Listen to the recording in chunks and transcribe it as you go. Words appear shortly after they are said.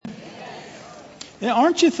Yeah,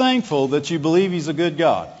 aren't you thankful that you believe He's a good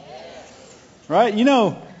God? Right? You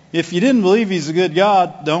know, if you didn't believe He's a good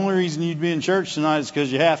God, the only reason you'd be in church tonight is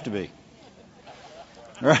because you have to be.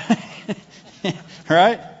 Right?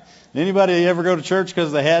 Right? Anybody ever go to church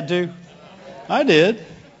because they had to? I did.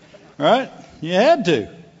 Right? You had to.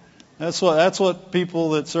 That's what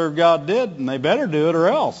people that serve God did, and they better do it or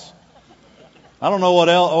else. I don't know what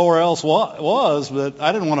or else was, but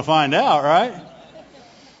I didn't want to find out, right?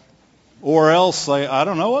 Or else, I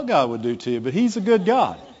don't know what God would do to you, but He's a good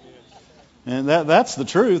God. And that's the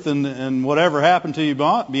truth, and whatever happened to you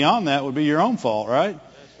beyond that would be your own fault, right?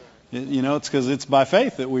 It's because it's by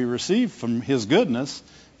faith that we receive from His goodness.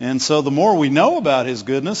 And so the more we know about His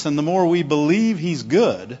goodness and the more we believe He's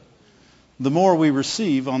good, the more we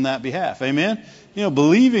receive on that behalf. Amen?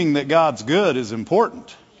 Believing that God's good is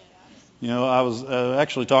important. I was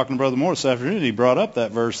actually talking to Brother Moore this afternoon. He brought up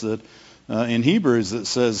that verse that in Hebrews that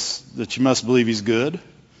says that you must believe He's good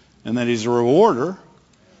and that He's a rewarder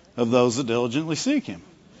of those that diligently seek Him.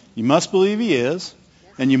 You must believe He is,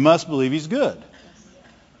 and you must believe He's good.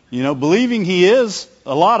 Believing He is,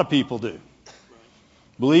 a lot of people do.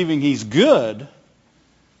 Believing He's good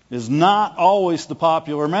is not always the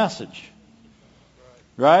popular message.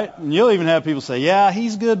 Right? And you'll even have people say, yeah,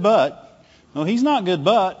 He's good, but. No, He's not good,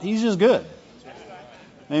 but. He's just good.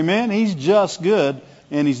 Amen? He's just good,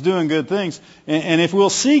 and He's doing good things. And if we'll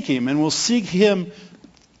seek Him, and we'll seek Him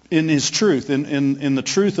in His truth, in the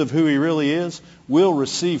truth of who He really is, we'll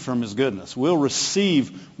receive from His goodness. We'll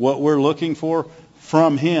receive what we're looking for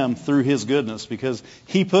from Him through His goodness, because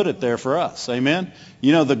He put it there for us. Amen?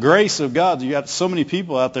 The grace of God, you got so many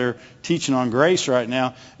people out there teaching on grace right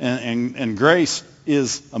now, and grace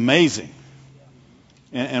is amazing.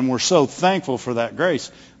 And we're so thankful for that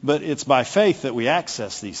grace. But it's by faith that we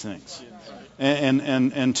access these things.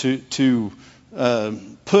 And to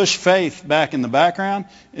push faith back in the background,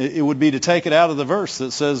 it would be to take it out of the verse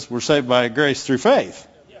that says we're saved by grace through faith.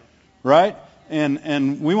 Right?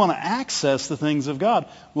 And we want to access the things of God.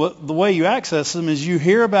 Well, the way you access them is you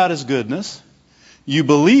hear about His goodness, you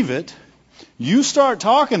believe it, you start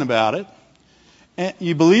talking about it, and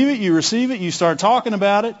you believe it, you receive it, you start talking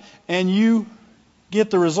about it, and you get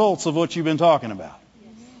the results of what you've been talking about.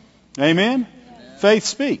 Amen? Faith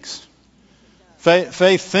speaks.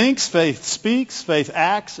 Faith thinks, faith speaks, faith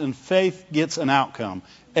acts, and faith gets an outcome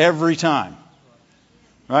every time.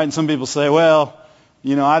 Right? And some people say, well,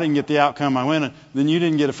 I didn't get the outcome I wanted. Then you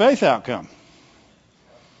didn't get a faith outcome.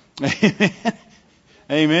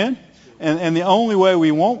 Amen? And the only way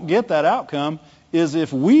we won't get that outcome is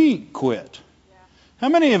if we quit. How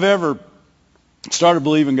many have ever started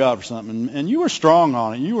believing God for something and you were strong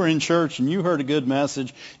on it? You were in church and you heard a good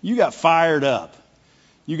message. You got fired up.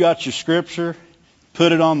 You got your scripture,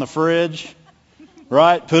 put it on the fridge,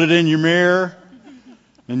 right? Put it in your mirror.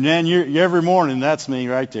 And then every morning, that's me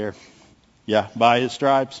right there. Yeah, by His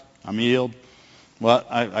stripes, I'm healed. Well,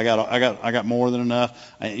 I got more than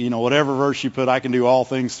enough. Whatever verse you put, I can do all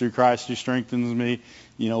things through Christ who strengthens me.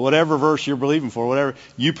 Whatever verse you're believing for, whatever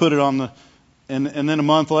you put it on the, and then a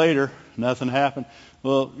month later, nothing happened.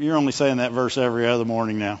 Well, you're only saying that verse every other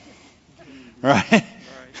morning now, right?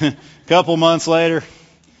 A couple months later,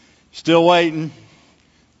 still waiting.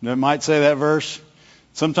 That might say that verse.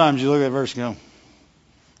 Sometimes you look at that verse and go,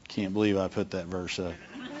 can't believe I put that verse up.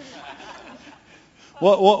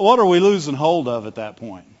 What are we losing hold of at that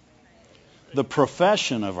point? The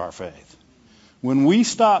profession of our faith. When we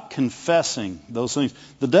stop confessing those things,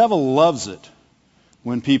 the devil loves it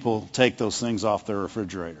when people take those things off their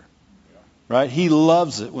refrigerator. Right? He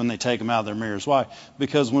loves it when they take them out of their mirrors. Why?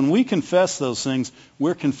 Because when we confess those things,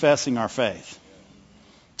 we're confessing our faith.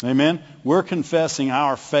 Amen? We're confessing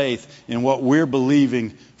our faith in what we're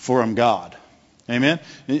believing from God. Amen?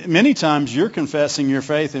 Many times you're confessing your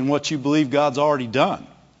faith in what you believe God's already done.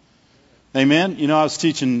 Amen? I was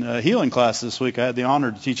teaching a healing class this week. I had the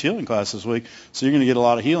honor to teach healing class this week. So you're going to get a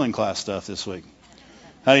lot of healing class stuff this week.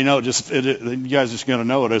 How do you know? You guys just going to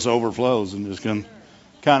know it as overflows and just kind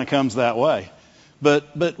of comes that way.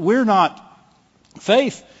 But we're not,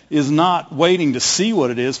 faith is not waiting to see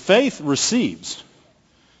what it is. Faith receives.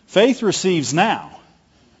 Faith receives now.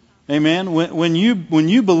 Amen. When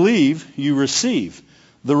you believe, you receive.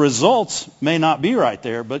 The results may not be right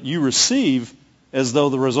there, but you receive as though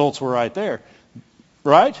the results were right there.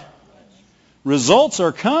 Right? Results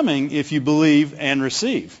are coming if you believe and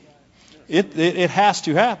receive. It has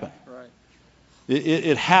to happen.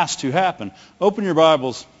 It has to happen. Open your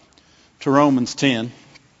Bibles to Romans 10.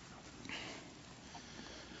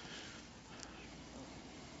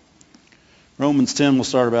 Romans 10, we'll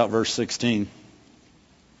start about verse 16.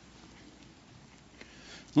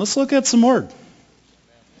 Let's look at some word.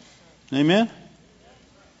 Amen?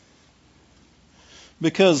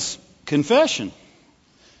 Because confession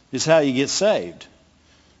is how you get saved.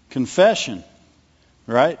 Confession,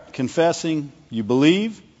 right? Confessing, you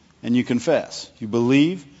believe and you confess. You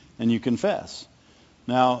believe and you confess.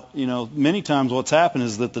 Now, many times what's happened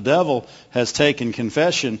is that the devil has taken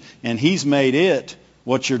confession and he's made it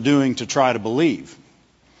what you're doing to try to believe.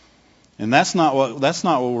 And that's not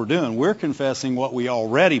what we're doing. We're confessing what we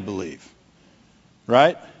already believe.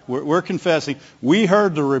 Right? We're confessing. We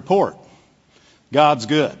heard the report. God's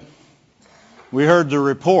good. We heard the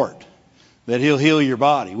report that He'll heal your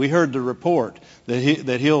body. We heard the report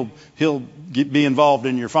that He'll be involved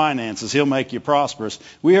in your finances. He'll make you prosperous.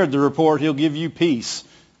 We heard the report He'll give you peace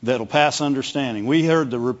that'll pass understanding. We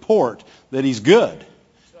heard the report that He's good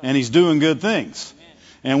and He's doing good things.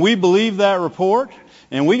 And we believe that report,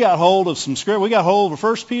 and we got hold of some scripture. We got hold of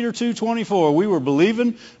 1 Peter 2:24. We were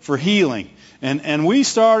believing for healing. And we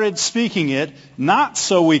started speaking it, not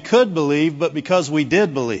so we could believe, but because we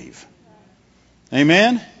did believe.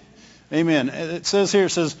 Amen? Amen. It says here,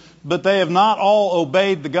 but they have not all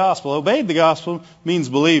obeyed the gospel. Obeyed the gospel means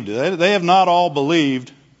believed it. They have not all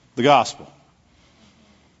believed the gospel.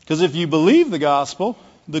 Because if you believe the gospel,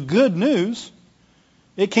 the good news,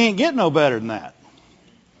 it can't get no better than that.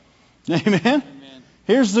 Amen? Amen.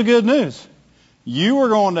 Here's the good news. You were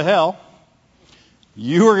going to hell.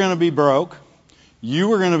 You were going to be broke. You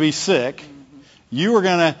were going to be sick. You were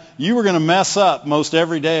going to mess up most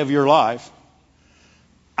every day of your life.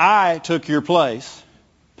 I took your place,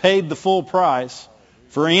 paid the full price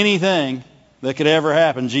for anything that could ever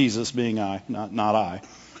happen. Jesus being I, not I.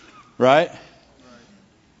 Right?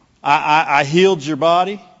 I healed your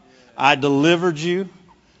body. I delivered you.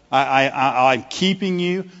 I'm keeping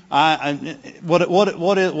you.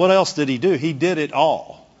 What else did He do? He did it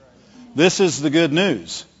all. This is the good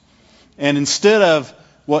news. And instead of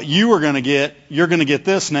what you were going to get, you're going to get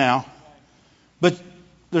this now. But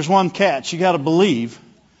there's one catch. You got to believe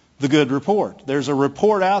the good report. There's a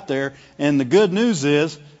report out there, and the good news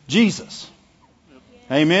is Jesus.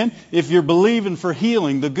 Amen? If you're believing for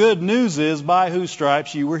healing, the good news is by whose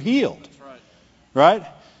stripes you were healed. Right?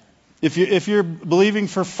 If you're believing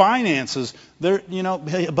for finances,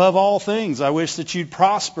 above all things, I wish that you'd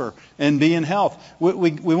prosper and be in health.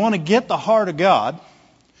 We want to get the heart of God.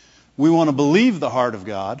 We want to believe the heart of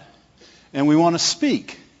God. And we want to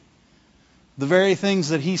speak the very things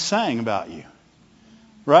that He's saying about you.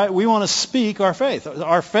 Right? We want to speak our faith.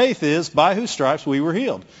 Our faith is by whose stripes we were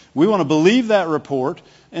healed. We want to believe that report.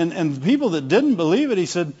 And the people that didn't believe it,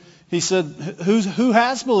 He said, who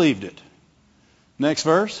has believed it? Next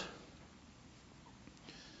verse.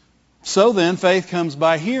 So then, faith comes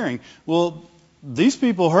by hearing. Well, these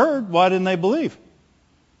people heard. Why didn't they believe?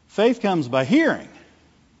 Faith comes by hearing.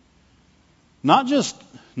 Not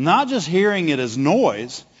just hearing it as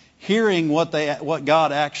noise, hearing what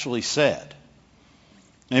God actually said.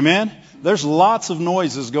 Amen? There's lots of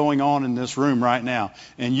noises going on in this room right now,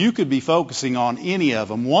 and you could be focusing on any of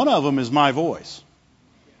them. One of them is my voice.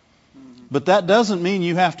 But that doesn't mean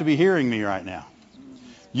you have to be hearing me right now.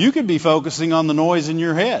 You could be focusing on the noise in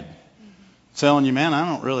your head, telling you, man, I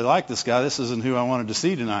don't really like this guy. This isn't who I wanted to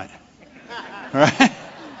see tonight. Right?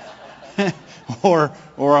 Or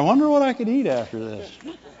I wonder what I could eat after this.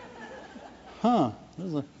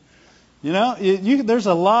 There's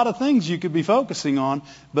a lot of things you could be focusing on,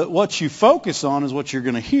 but what you focus on is what you're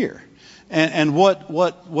going to hear. And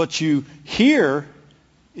what you hear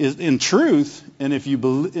is in truth, and if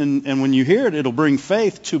you and when you hear it, it'll bring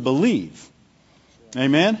faith to believe.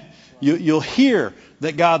 Amen? You'll hear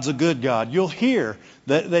that God's a good God. You'll hear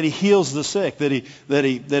that He heals the sick, that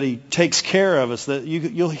He takes care of us. That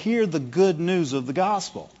you'll hear the good news of the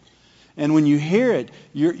gospel. And when you hear it,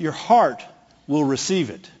 your heart will receive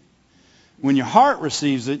it. When your heart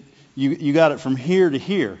receives it, you got it from here to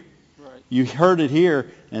here. Right. You heard it here,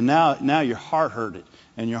 and now your heart heard it.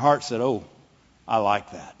 And your heart said, oh, I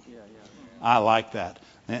like that. Yeah. I like that.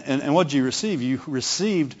 And what did you receive? You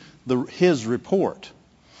received His report.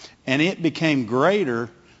 And it became greater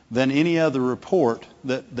than any other report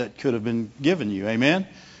that could have been given you. Amen?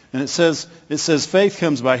 And it says faith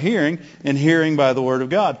comes by hearing, and hearing by the Word of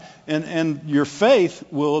God. And your faith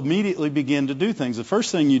will immediately begin to do things. The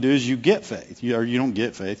first thing you do is you get faith. You don't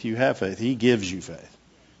get faith, you have faith. He gives you faith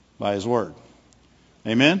by His Word.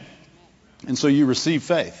 Amen? And so you receive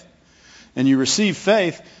faith. And you receive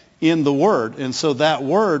faith in the Word. And so that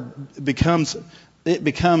Word becomes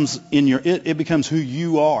who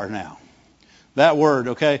you are now. That Word,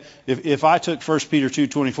 okay? If I took 1 Peter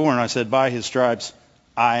 2:24 and I said, by His stripes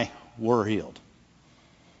I were healed.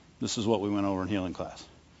 This is what we went over in healing class.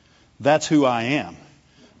 That's who I am.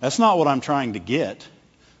 That's not what I'm trying to get.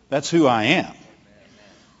 That's who I am.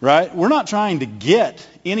 Right? We're not trying to get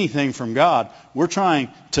anything from God. We're trying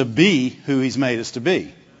to be who He's made us to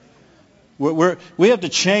be. We have to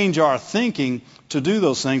change our thinking to do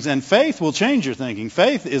those things. And faith will change your thinking.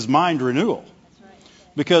 Faith is mind renewal.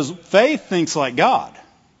 Because faith thinks like God.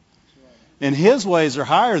 And His ways are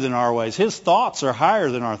higher than our ways. His thoughts are higher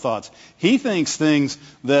than our thoughts. He thinks things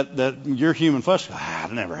that your human flesh,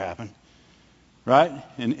 it'll never happen. Right?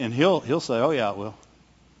 And he'll say, oh yeah, it will.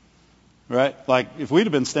 Right? Like if we'd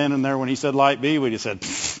have been standing there when He said light be, we'd have said,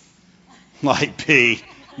 light be.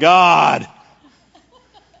 God.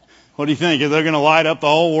 What do you think? Are they going to light up the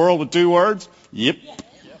whole world with 2 words? Yep.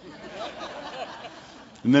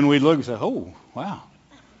 And then we'd look and say, oh, wow.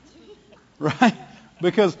 Right?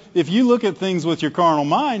 Because if you look at things with your carnal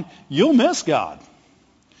mind, you'll miss God.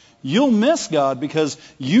 You'll miss God because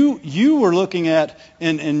you were looking at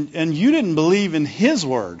and you didn't believe in His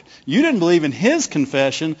word. You didn't believe in His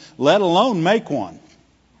confession, let alone make one.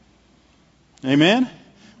 Amen?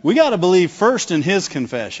 We got to believe first in His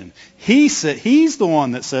confession. He said, He's the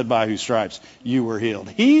one that said by whose stripes you were healed.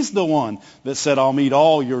 He's the one that said, I'll meet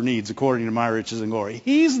all your needs according to my riches and glory.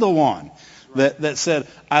 He's the one that said,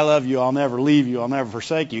 I love you, I'll never leave you, I'll never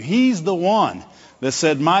forsake you. He's the one that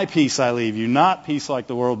said, my peace I leave you, not peace like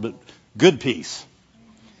the world, but good peace.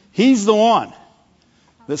 He's the one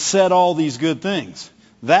that said all these good things.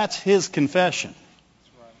 That's His confession.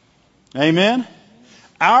 Amen?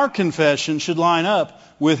 Our confession should line up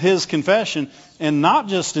with His confession, and not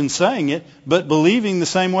just in saying it, but believing the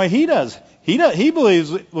same way He does. He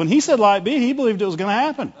believes, when He said light be, He believed it was going to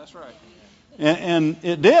happen. That's right. And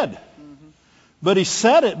it did. But He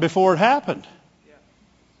said it before it happened. Yeah.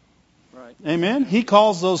 Right. Amen? He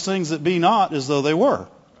calls those things that be not as though they were. Right.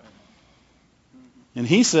 And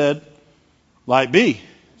He said, light be.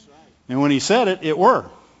 That's right. And when He said it, it were.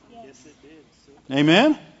 Yes, it did.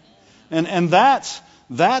 Amen? And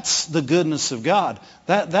that's the goodness of God.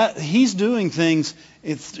 That He's doing things,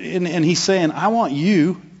 and He's saying, I want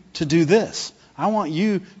you to do this. I want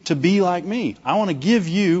you to be like me. I want to give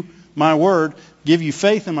you my word, give you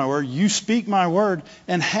faith in my word. You speak my word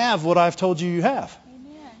and have what I've told you have.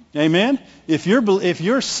 Amen? If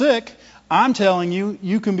you're sick, I'm telling you,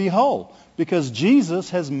 you can be whole because Jesus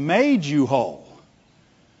has made you whole.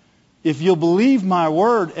 If you'll believe my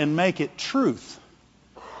word and make it truth.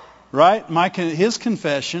 Right? His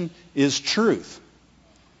confession is truth.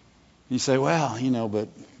 You say, well, but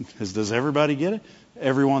does everybody get it?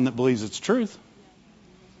 Everyone that believes it's truth.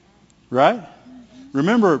 Right?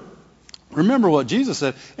 Remember what Jesus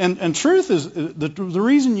said. And truth is, the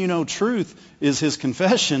reason you know truth is His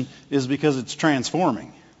confession is because it's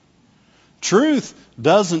transforming. Truth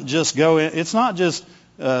doesn't just go in, it's not just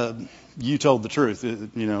you told the truth,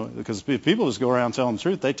 because if people just go around telling the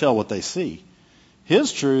truth, they tell what they see.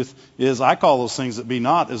 His truth is, I call those things that be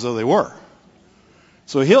not as though they were.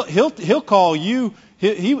 So he'll call you.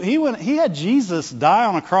 He had Jesus die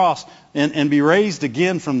on a cross and be raised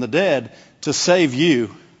again from the dead to save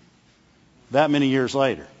you that many years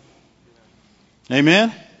later.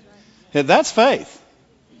 Amen? That's faith.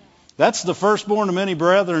 That's the firstborn of many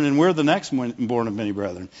brethren, and we're the next born of many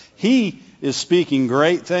brethren. He is speaking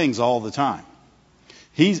great things all the time.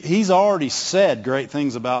 He's already said great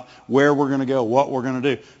things about where we're going to go, what we're going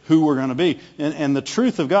to do, who we're going to be. And the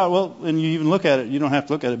truth of God, well, and you even look at it, you don't have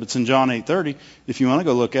to look at it, but it's in John 8:30 if you want to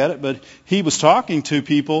go look at it. But He was talking to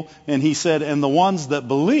people, and He said, and the ones that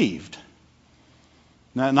believed.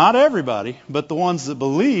 Now, not everybody, but the ones that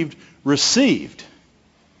believed received.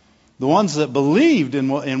 The ones that believed in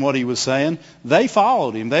what He was saying, they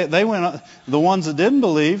followed Him. They went. The ones that didn't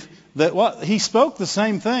believe, He spoke the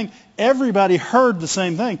same thing. Everybody heard the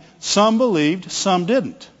same thing. Some believed, some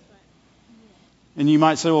didn't. And you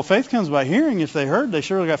might say, well, faith comes by hearing. If they heard, they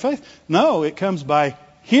surely got faith. No, it comes by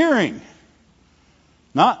hearing.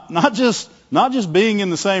 Not just being in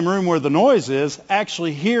the same room where the noise is,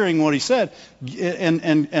 actually hearing what He said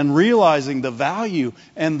and realizing the value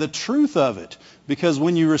and the truth of it. Because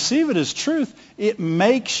when you receive it as truth, it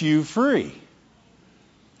makes you free.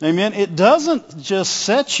 Amen. It doesn't just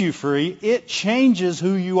set you free, it changes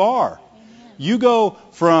who you are. Amen. You go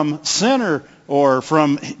from sinner or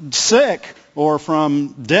from sick or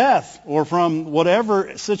from death or from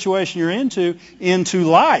whatever situation you're into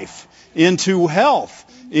life, into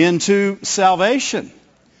health, into salvation.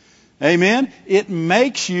 Amen. It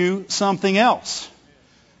makes you something else.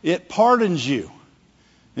 It pardons you.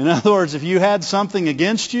 In other words, if you had something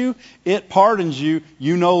against you, it pardons you.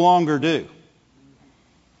 You no longer do.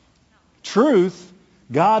 Truth,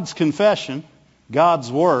 God's confession, God's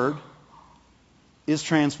word, is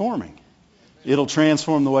transforming. It'll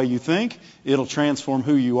transform the way you think. It'll transform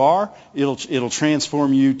who you are. It'll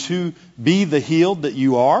transform you to be the healed that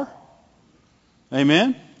you are.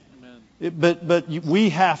 Amen? But we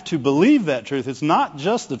have to believe that truth. It's not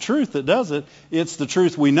just the truth that does it. It's the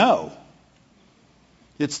truth we know.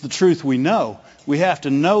 It's the truth we know. We have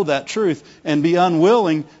to know that truth and be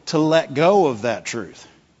unwilling to let go of that truth.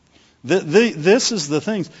 This is the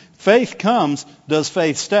thing. Faith comes. Does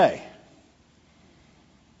faith stay?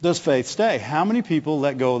 Does faith stay? How many people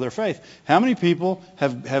let go of their faith? How many people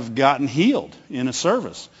have gotten healed in a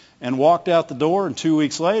service and walked out the door and 2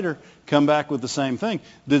 weeks later come back with the same thing?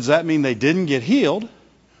 Does that mean they didn't get healed?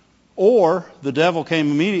 Or the devil came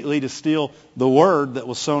immediately to steal the word that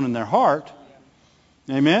was sown in their heart?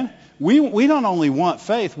 Amen? We don't only want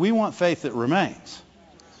faith, we want faith that remains.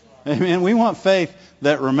 Amen? We want faith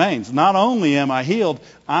that remains. Not only am I healed,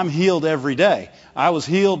 I'm healed every day. I was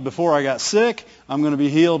healed before I got sick. I'm going to be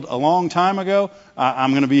healed a long time ago.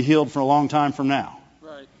 I'm going to be healed for a long time from now.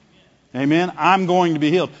 Right. Amen? I'm going to be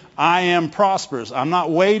healed. I am prosperous. I'm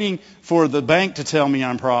not waiting for the bank to tell me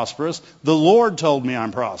I'm prosperous. The Lord told me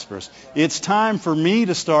I'm prosperous. It's time for me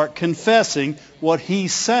to start confessing what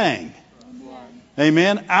He's saying.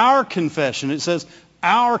 Amen? Our confession. It says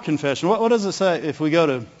our confession. What does it say if we go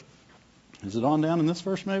to... Is it on down in this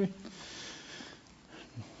verse maybe?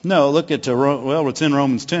 No, look at, it's in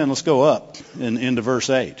Romans 10. Let's go up into verse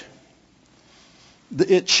 8.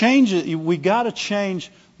 It changes, we got to change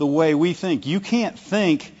the way we think. You can't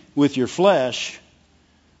think with your flesh,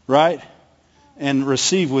 right, and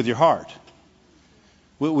receive with your heart.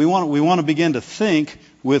 We want to begin to think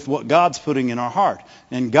with what God's putting in our heart.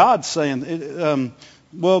 And God's saying,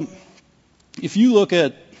 if you look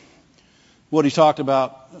at what He talked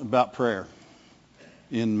about prayer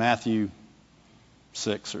in Matthew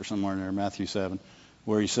 6 or somewhere in there, Matthew 7,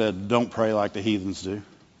 where He said, don't pray like the heathens do.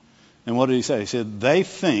 And what did He say? He said, they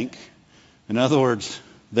think, in other words,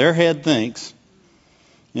 their head thinks,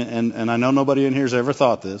 and I know nobody in here has ever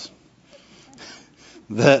thought this,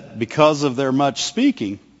 that because of their much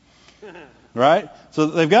speaking, right? So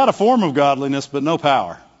they've got a form of godliness, but no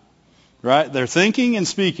power, right? They're thinking and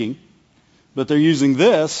speaking, but they're using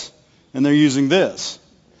this and they're using this.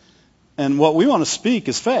 And what we want to speak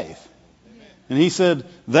is faith. And He said,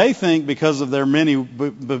 they think because of their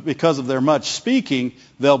much speaking,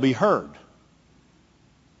 they'll be heard.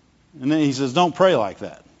 And then He says, don't pray like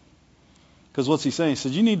that. Because what's He saying? He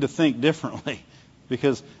said, you need to think differently.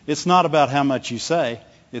 Because it's not about how much you say,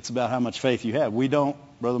 it's about how much faith you have. We don't,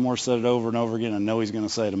 Brother Moore said it over and over again. I know he's going to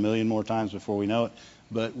say it 1,000,000 more times before we know it.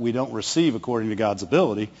 But we don't receive according to God's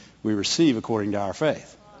ability. We receive according to our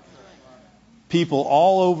faith. People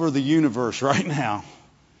all over the universe right now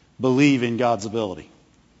believe in God's ability.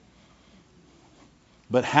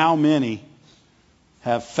 But how many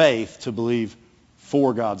have faith to believe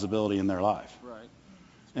for God's ability in their life? Right.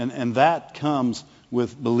 And that comes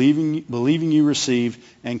with believing you receive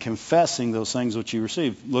and confessing those things which you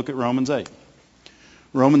receive. Look at Romans 8.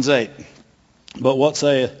 Romans 8. But what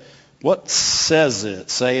saith it?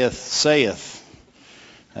 Saith.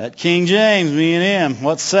 That King James, me and him.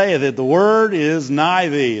 What saith it? The word is nigh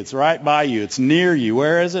thee. It's right by you. It's near you.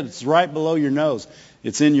 Where is it? It's right below your nose.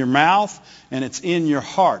 It's in your mouth and it's in your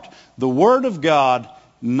heart. The word of God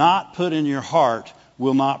not put in your heart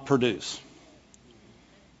will not produce.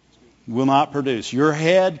 Will not produce. Your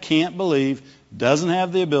head can't believe, doesn't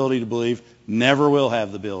have the ability to believe, never will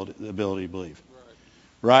have the ability to believe.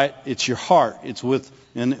 Right? It's your heart. It's with,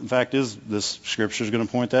 and in fact, this scripture is going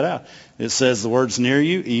to point that out. It says the word's near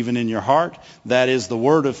you, even in your heart. That is the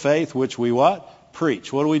word of faith, which we what?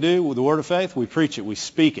 Preach. What do we do with the word of faith? We preach it. We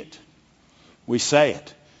speak it. We say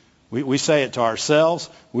it. We say it to ourselves.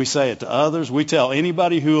 We say it to others. We tell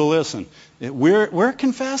anybody who will listen. We're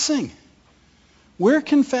confessing. We're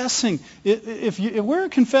confessing. If we're a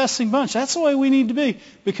confessing bunch, that's the way we need to be.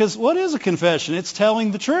 Because what is a confession? It's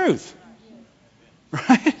telling the truth.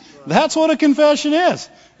 Right? That's what a confession is.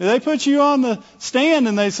 They put you on the stand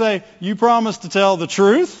and they say, you promise to tell the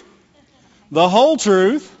truth, the whole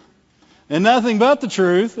truth, and nothing but the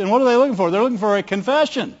truth. And what are they looking for? They're looking for a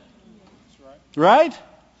confession. Right?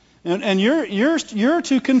 And you're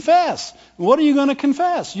to confess. What are you going to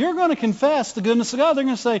confess? You're going to confess the goodness of God. They're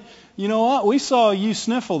going to say, you know what? We saw you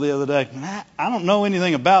sniffle the other day. I don't know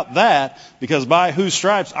anything about that because by whose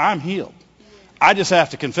stripes I'm healed. I just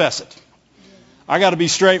have to confess it. I got to be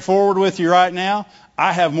straightforward with you right now.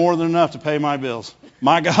 I have more than enough to pay my bills.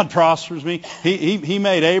 My God prospers me. He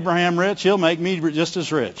made Abraham rich. He'll make me just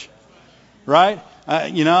as rich. Right?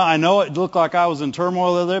 I know it looked like I was in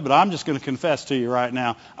turmoil the other day, but I'm just going to confess to you right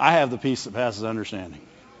now. I have the peace that passes understanding.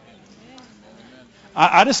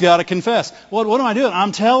 I just got to confess. What am I doing?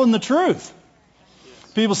 I'm telling the truth.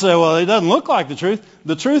 People say, well, it doesn't look like the truth.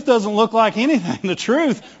 The truth doesn't look like anything. The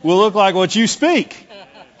truth will look like what you speak.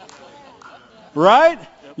 Right?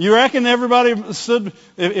 You reckon everybody stood,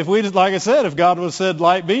 if we just, like I said, if God would have said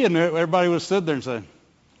light be, and everybody would have stood there and said,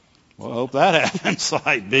 well, I hope that happens,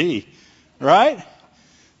 light be. Right?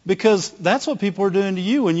 Because that's what people are doing to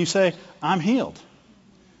you when you say, I'm healed.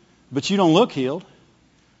 But you don't look healed.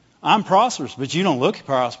 I'm prosperous, but you don't look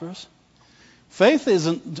prosperous. Faith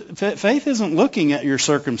isn't looking at your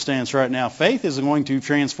circumstance right now. Faith is going to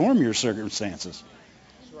transform your circumstances.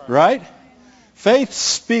 Right? Faith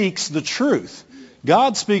speaks the truth.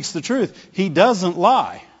 God speaks the truth. He doesn't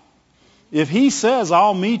lie. If He says,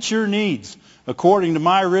 I'll meet your needs according to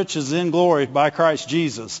my riches in glory by Christ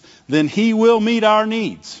Jesus, then He will meet our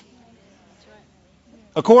needs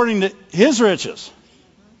according to His riches.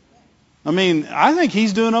 I mean, I think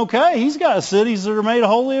He's doing okay. He's got cities that are made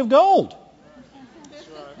wholly of gold.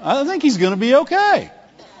 I think He's going to be okay.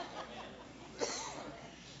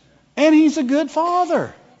 And He's a good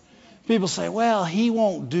Father. People say, well, He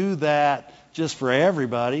won't do that just for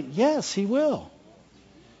everybody. Yes, He will.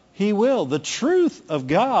 He will. The truth of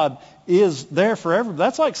God is there for everybody.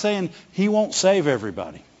 That's like saying He won't save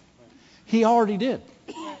everybody. He already did.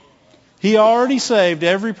 He already saved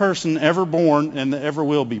every person ever born and that ever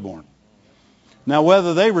will be born. Now,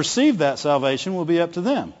 whether they receive that salvation will be up to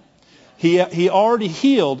them. He already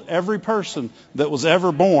healed every person that was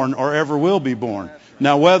ever born or ever will be born.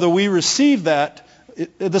 Now, whether we receive that,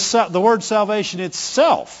 the word salvation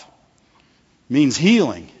itself means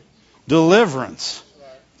healing, deliverance,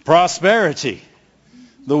 prosperity.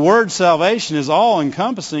 The word salvation is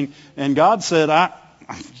all-encompassing, and God said, I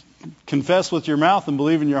confess with your mouth and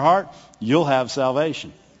believe in your heart, you'll have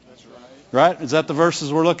salvation. That's right. Is that the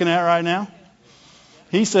verses we're looking at right now?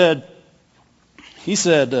 He said,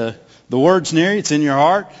 the word's near you, it's in your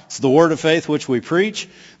heart. It's the word of faith which we preach,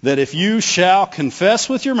 that if you shall confess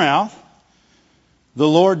with your mouth the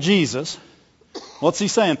Lord Jesus, what's He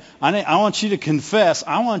saying? I want you to confess.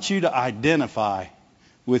 I want you to identify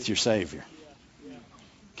with your Savior.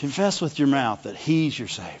 Confess with your mouth that He's your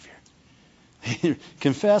Savior.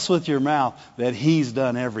 Confess with your mouth that He's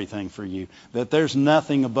done everything for you, that there's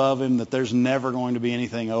nothing above Him, that there's never going to be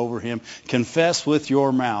anything over Him. Confess with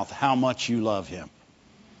your mouth how much you love Him.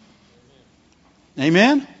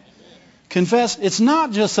 Amen? Confess. It's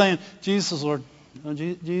not just saying, Jesus is Lord. No,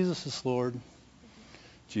 Jesus is Lord.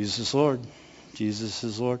 Jesus is Lord. Jesus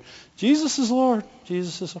is Lord. Jesus is Lord.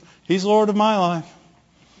 Jesus is Lord. He's Lord of my life.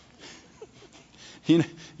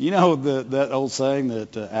 You know that old saying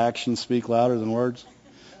that actions speak louder than words?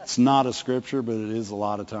 It's not a scripture, but it is a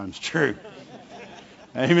lot of times true.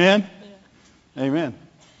 Amen? Amen.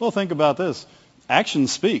 Well, think about this.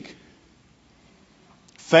 Actions speak.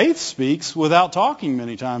 Faith speaks without talking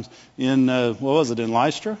many times. In, in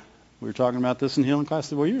Lystra? We were talking about this in healing class.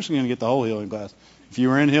 Well, you're just going to get the whole healing class. If you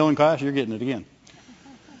were in healing class, you're getting it again.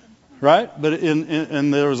 Right? But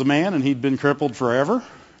and there was a man, and he'd been crippled forever,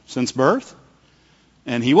 since birth.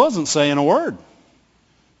 And he wasn't saying a word.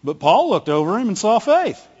 But Paul looked over him and saw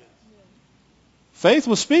faith. Faith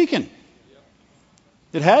was speaking.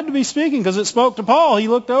 It had to be speaking because it spoke to Paul. He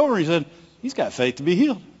looked over and he said, he's got faith to be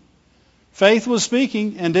healed. Faith was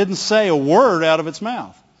speaking and didn't say a word out of its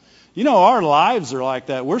mouth. You know, our lives are like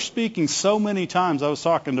that. We're speaking so many times. I was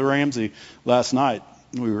talking to Ramsey last night.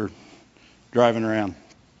 We were driving around.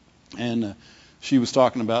 And she was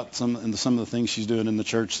talking about some of the things she's doing in the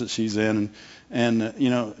church that she's in.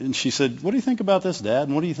 And she said, what do you think about this, Dad?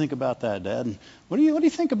 And what do you think about that, Dad? And what do you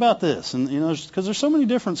think about this? And, because there's so many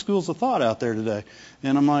different schools of thought out there today.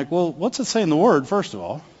 And I'm like, well, what's it say in the Word, first of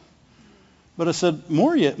all? But I said,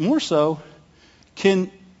 more so, can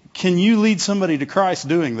you lead somebody to Christ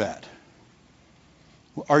doing that?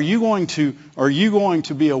 Are you going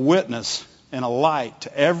to be a witness and a light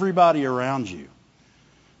to everybody around you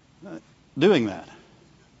doing that?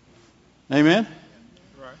 Amen?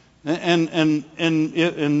 And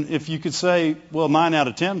if you could say, well, 9 out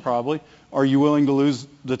of 10 probably, are you willing to lose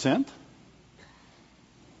the 10th?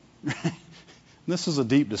 This is a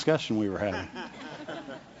deep discussion we were having.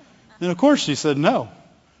 And of course she said no.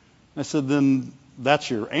 I said, then that's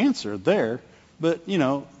your answer there. But,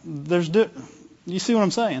 you see what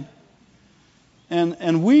I'm saying?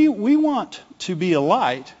 And we want to be a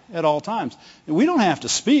light at all times. And we don't have to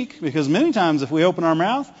speak, because many times if we open our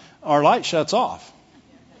mouth, our light shuts off.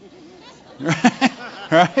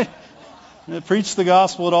 Right? Preach the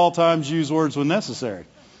gospel at all times, use words when necessary.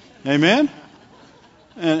 Amen?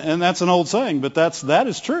 And that's an old saying, but that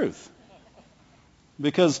is truth.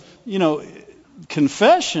 Because,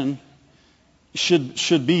 confession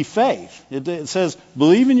should be faith. It says,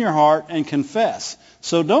 believe in your heart and confess.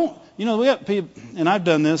 So don't, we got people, and I've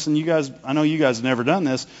done this, and I know you guys have never done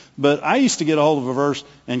this, but I used to get a hold of a verse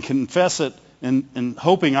and confess it and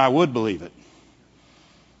hoping I would believe it.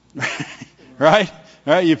 Right?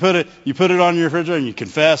 Right? You put it on your refrigerator and you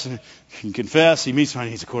confess. He meets my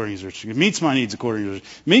needs according to his riches. He meets my needs according to his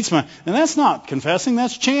riches. And that's not confessing,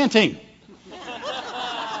 that's chanting.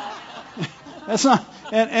 That's not,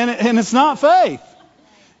 and it's not faith.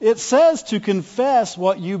 It says to confess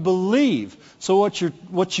what you believe. So what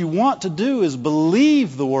you want to do is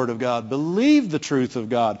believe the Word of God, believe the truth of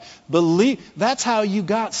God. That's how you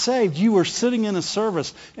got saved. You were sitting in a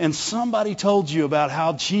service and somebody told you about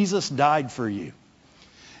how Jesus died for you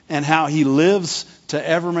and how He lives to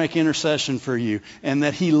ever make intercession for you, and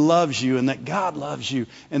that He loves you, and that God loves you,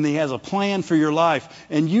 and that He has a plan for your life.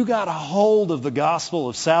 And you got a hold of the gospel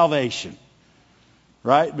of salvation.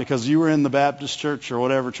 Right? Because you were in the Baptist church or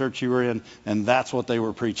whatever church you were in, and that's what they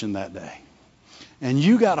were preaching that day. And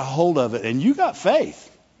you got a hold of it, and you got faith.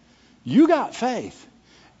 You got faith.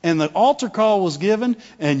 And the altar call was given,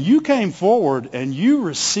 and you came forward, and you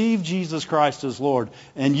received Jesus Christ as Lord,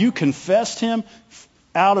 and you confessed Him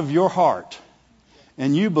out of your heart,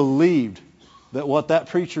 and you believed that what that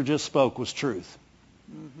preacher just spoke was truth.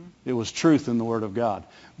 Mm-hmm. It was truth in the Word of God.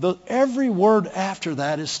 Every word after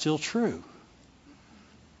that is still true.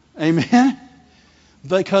 Amen?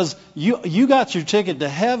 Because you got your ticket to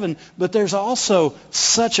heaven, but there's also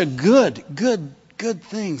such a good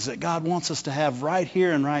things that God wants us to have right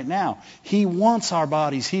here and right now. He wants our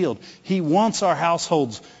bodies healed. He wants our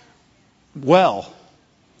households well.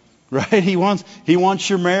 Right? He wants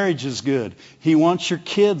your marriages good. He wants your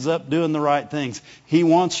kids up doing the right things. He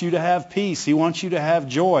wants you to have peace. He wants you to have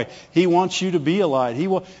joy. He wants you to be a light.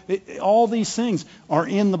 All these things are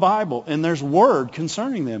in the Bible, and there's word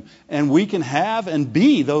concerning them. And we can have and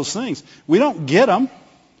be those things. We don't get them.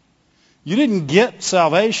 You didn't get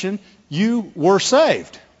salvation. You were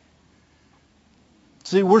saved.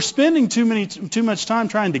 See, we're spending too much time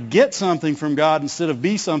trying to get something from God instead of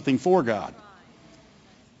be something for God.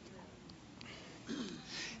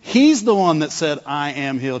 He's the one that said, I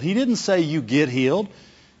am healed. He didn't say you get healed.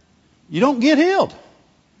 You don't get healed.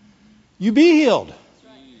 You be healed.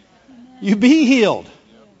 You be healed.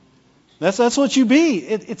 That's what you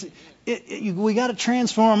be. We got to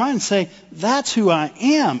transform our mind and say, that's who I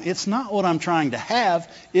am. It's not what I'm trying to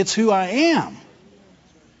have. It's who I am.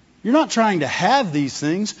 You're not trying to have these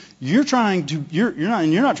things. You're not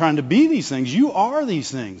trying to be these things. You are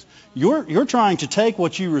these things. You're trying to take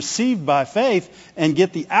what you received by faith and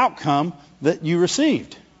get the outcome that you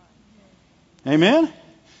received. Amen?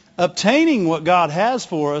 Obtaining what God has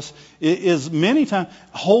for us is many times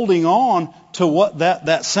holding on to what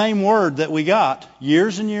that same word that we got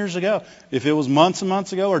years and years ago. If it was months and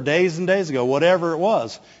months ago or days and days ago, whatever it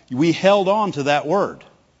was, we held on to that word.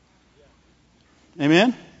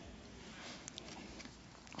 Amen?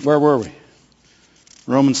 Where were we?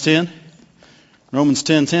 Romans 10. Romans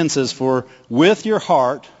 10:10 says, for with your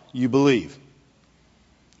heart you believe.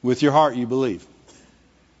 With your heart you believe.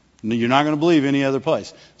 You're not going to believe any other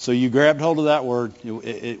place. So you grabbed hold of that word.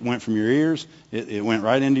 It went from your ears. It went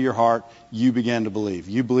right into your heart. You began to believe.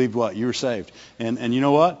 You believed what? You were saved. And you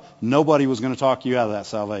know what? Nobody was going to talk you out of that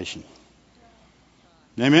salvation.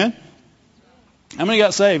 Amen? How many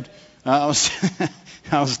got saved? I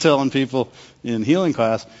was telling people in healing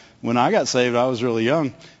class, when I got saved, I was really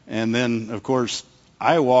young. And then, of course,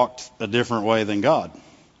 I walked a different way than God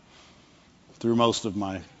through most of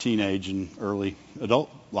my teenage and early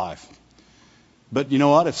adult life. But you know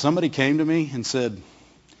what? If somebody came to me and said,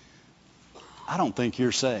 I don't think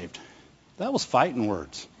you're saved, that was fighting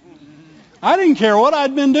words. I didn't care what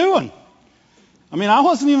I'd been doing. I mean, I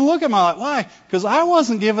wasn't even looking at my life. Why? Because I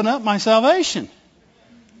wasn't giving up my salvation.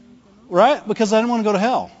 Right? Because I didn't want to go to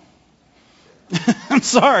hell. I'm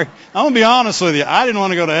sorry. I'm going to be honest with you. I didn't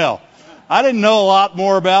want to go to hell. I didn't know a lot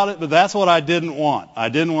more about it, but that's what I didn't want. I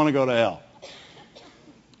didn't want to go to hell.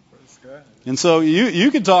 And so you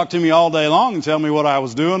could talk to me all day long and tell me what I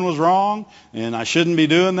was doing was wrong and I shouldn't be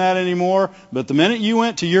doing that anymore. But the minute you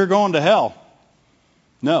went to you're going to hell,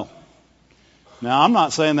 no. Now, I'm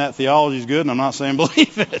not saying that theology is good and I'm not saying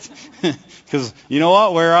believe it. Because you know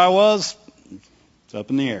what? Where I was, it's up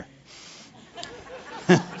in the air.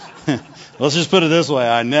 Let's just put it this way.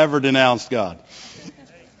 I never denounced God.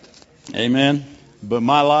 Amen. But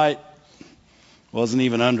my light wasn't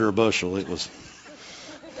even under a bushel. It was.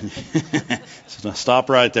 So stop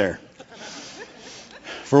right there.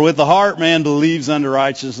 For with the heart man believes unto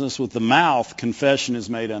righteousness, with the mouth confession is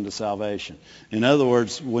made unto salvation. In other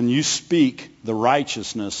words, when you speak the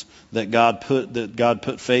righteousness that God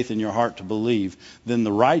put faith in your heart to believe, then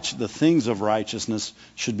the things of righteousness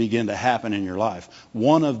should begin to happen in your life.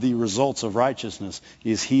 One of the results of righteousness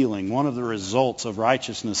is healing. One of the results of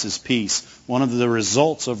righteousness is peace. One of the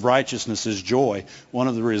results of righteousness is joy. One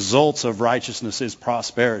of the results of righteousness is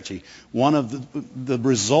prosperity. One of the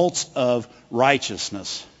results of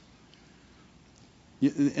righteousness.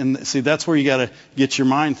 And see, that's where you got to get your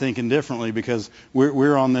mind thinking differently, because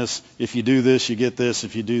we're on this, if you do this, you get this.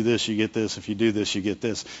 If you do this, you get this. If you do this, you get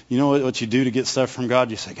this. You know what you do to get stuff from God?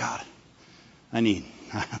 You say, God, I need,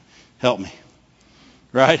 help me.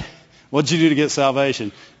 Right? What'd you do to get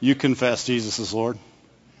salvation? You confess Jesus as Lord.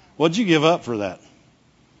 What'd you give up for that?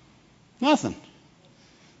 Nothing.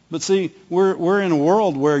 But see, we're in a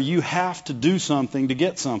world where you have to do something to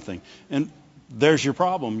get something. And there's your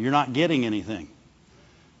problem. You're not getting anything.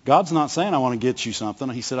 God's not saying, I want to get you something.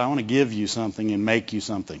 He said, I want to give you something and make you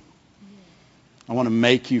something. I want to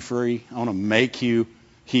make you free. I want to make you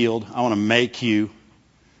healed. I want to make you,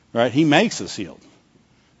 right? He makes us healed.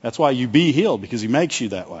 That's why you be healed, because He makes you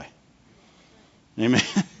that way. Amen.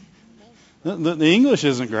 The English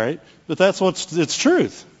isn't great, but it's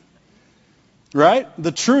truth. Right?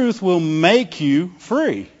 The truth will make you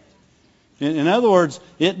free. In other words,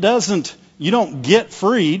 you don't get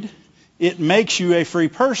freed. It makes you a free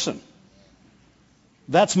person.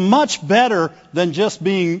 That's much better than just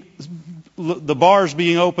the bars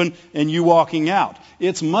being open and you walking out.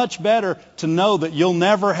 It's much better to know that you'll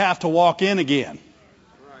never have to walk in again.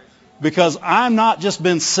 Because I'm not just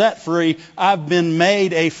been set free, I've been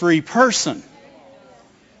made a free person.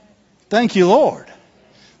 Thank you, Lord.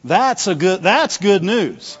 That's good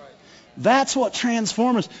news. That's what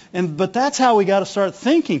transforms us. But that's how we got to start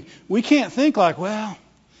thinking. We can't think like, well,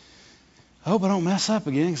 I hope I don't mess up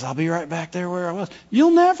again, because I'll be right back there where I was. You'll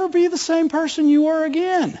never be the same person you were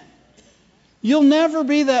again. You'll never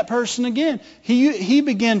be that person again. He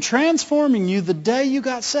began transforming you the day you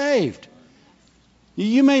got saved.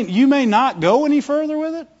 You may not go any further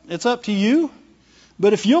with it. It's up to you.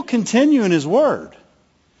 But if you'll continue in His Word,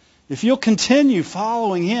 if you'll continue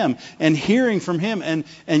following Him and hearing from Him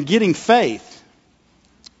and getting faith,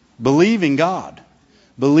 believing God,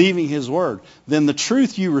 believing His Word, then the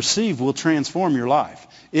truth you receive will transform your life.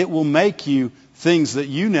 It will make you things that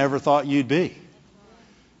you never thought you'd be.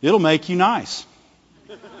 It'll make you nice.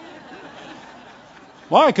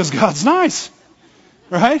 Why? Because God's nice.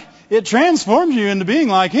 Right? It transforms you into being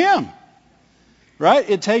like Him. Right?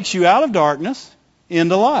 It takes you out of darkness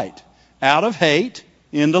into light. Out of hate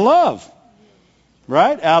into love.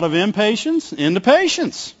 Right? Out of impatience into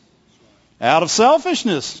patience. Out of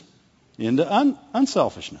selfishness into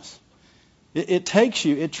unselfishness. It takes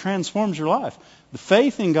you, it transforms your life. The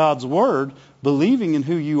faith in God's Word, believing in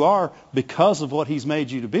who you are because of what He's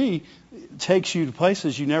made you to be, takes you to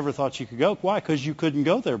places you never thought you could go. Why? Because you couldn't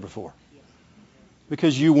go there before.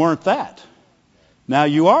 Because you weren't that. Now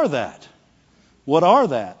you are that. What are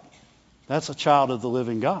that? That's a child of the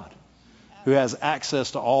living God who has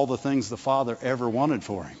access to all the things the Father ever wanted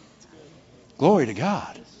for him. Glory to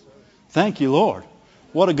God. Thank you, Lord.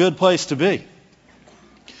 What a good place to be.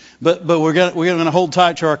 But we're going to hold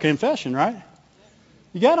tight to our confession, right?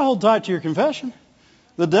 You got to hold tight to your confession.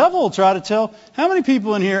 The devil will try to tell. How many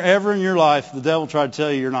people in here ever in your life the devil tried to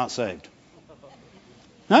tell you you're not saved?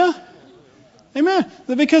 Huh? Amen.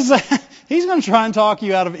 Because he's going to try and talk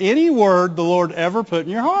you out of any word the Lord ever put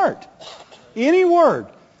in your heart. Any word.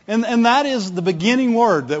 And that is the beginning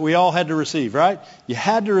word that we all had to receive, right? You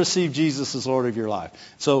had to receive Jesus as Lord of your life.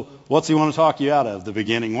 So what's He want to talk you out of? The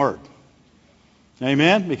beginning word.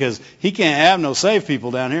 Amen? Because He can't have no saved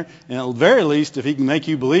people down here. And at the very least, if He can make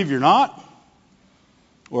you believe you're not,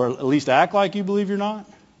 or at least act like you believe you're not,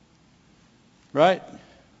 right?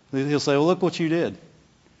 He'll say, well, look what you did.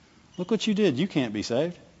 Look what you did. You can't be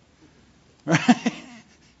saved. Right?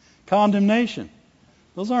 Condemnation.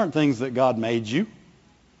 Those aren't things that God made you.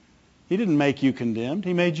 He didn't make you condemned.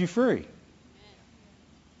 He made you free.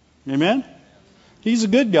 Amen? He's a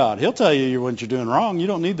good God. He'll tell you when you're doing wrong. You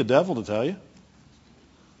don't need the devil to tell you.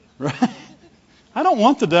 Right? I don't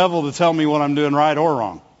want the devil to tell me what I'm doing right or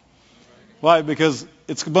wrong. Why? Because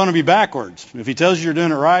it's going to be backwards. If he tells you you're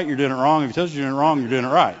doing it right, you're doing it wrong. If he tells you you're doing it wrong, you're doing it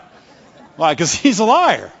right. Why? Because he's a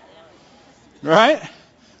liar. Right?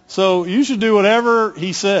 So you should do whatever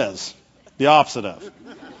he says, the opposite of.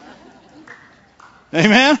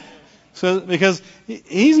 Amen? So, because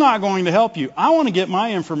he's not going to help you. I want to get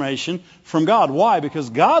my information from God. Why?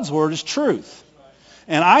 Because God's Word is truth.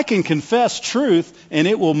 And I can confess truth, and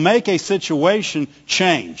it will make a situation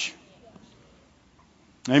change.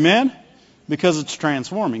 Amen? Because it's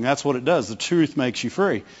transforming. That's what it does. The truth makes you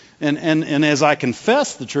free. And as I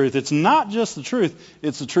confess the truth, it's not just the truth,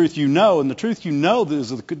 it's the truth you know, and the truth you know is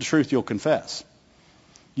the truth you'll confess.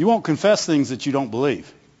 You won't confess things that you don't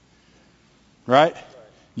believe. Right?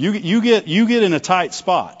 You get in a tight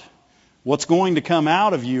spot. What's going to come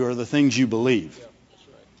out of you are the things you believe.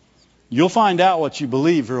 You'll find out what you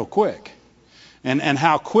believe real quick. And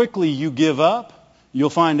how quickly you give up, you'll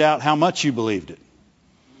find out how much you believed it.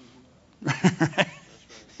 Right?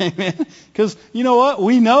 Amen. Because you know what?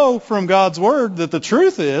 We know from God's Word that the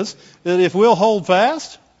truth is that if we'll hold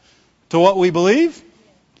fast to what we believe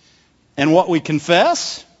and what we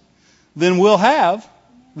confess, then we'll have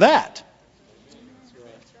that.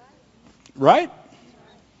 Right?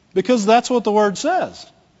 Because that's what the Word says.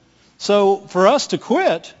 So for us to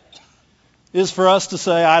quit is for us to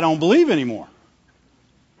say, I don't believe anymore.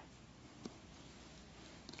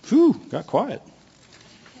 Whew, got quiet.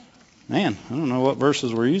 Man, I don't know what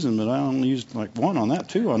verses we're using, but I only used like 1 on that,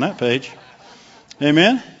 2 on that page.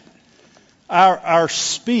 Amen? Our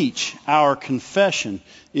speech, our confession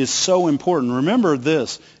is so important. Remember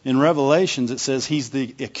this, in Revelations it says he's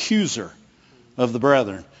the accuser of the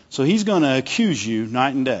brethren. So he's going to accuse you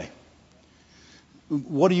night and day.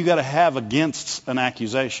 What do you got to have against an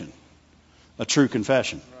accusation? A true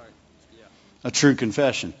confession. A true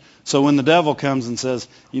confession. So when the devil comes and says,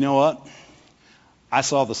 you know what? I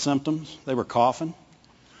saw the symptoms. They were coughing.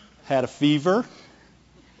 Had a fever.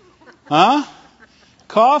 Huh?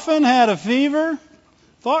 Coughing, had a fever.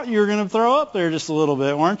 Thought you were going to throw up there just a little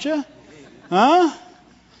bit, weren't you? Huh?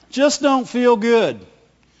 Just don't feel good.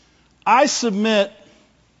 I submit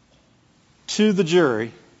to the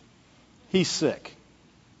jury, he's sick.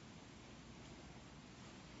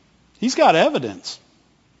 He's got evidence.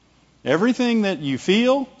 Everything that you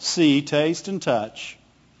feel, see, taste, and touch,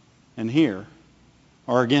 and hear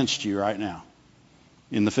are against you right now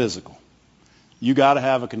in the physical. You got to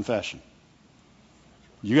have a confession.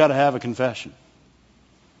 You got to have a confession.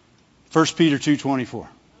 1 Peter 2:24.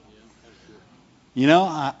 You know,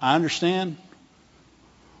 I understand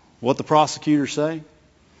what the prosecutors say,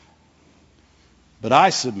 but I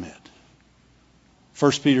submit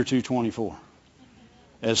 1 Peter 2:24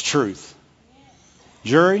 as truth.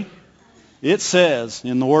 Jury, it says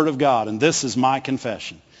in the Word of God, and this is my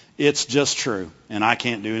confession, it's just true, and I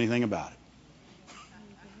can't do anything about it.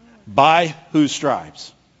 By whose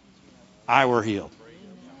stripes I were healed.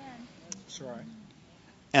 That's right.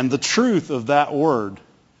 And the truth of that word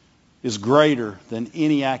is greater than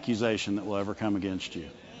any accusation that will ever come against you.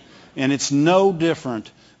 And it's no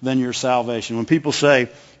different than your salvation. When people say,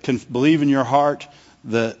 believe in your heart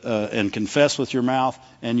and confess with your mouth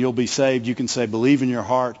and you'll be saved, you can say, believe in your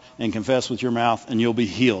heart and confess with your mouth and you'll be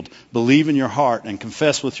healed. Believe in your heart and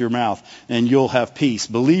confess with your mouth and you'll have peace.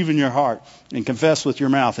 Believe in your heart and confess with your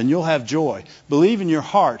mouth and you'll have joy. Believe in your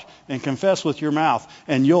heart and confess with your mouth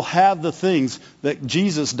and you'll have the things that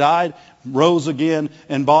Jesus died, rose again,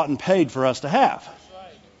 and bought and paid for us to have.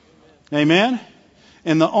 Amen?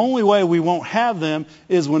 And the only way we won't have them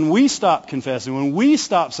is when we stop confessing, when we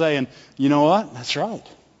stop saying, you know what, that's right.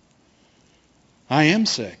 I am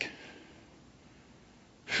sick.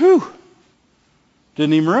 Whew.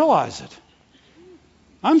 Didn't even realize it.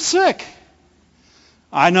 I'm sick.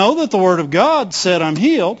 I know that the Word of God said I'm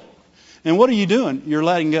healed. And what are you doing? You're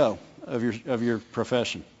letting go of your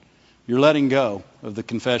profession. You're letting go of the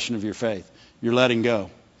confession of your faith. You're letting go.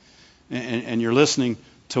 And you're listening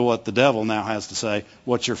to what the devil now has to say,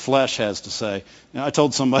 what your flesh has to say. Now, I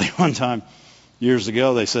told somebody one time years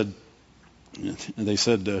ago, they said, you're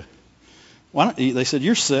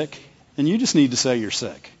sick, and you just need to say you're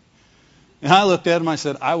sick. And I looked at him, I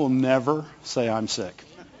said, I will never say I'm sick.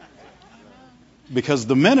 Because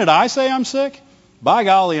the minute I say I'm sick, by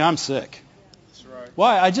golly, I'm sick. That's right.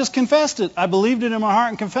 Why? I just confessed it. I believed it in my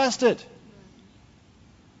heart and confessed it.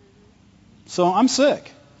 So I'm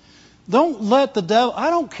sick. Don't let the devil, I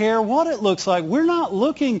don't care what it looks like. We're not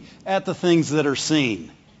looking at the things that are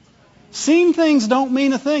seen. Seen things don't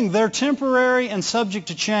mean a thing. They're temporary and subject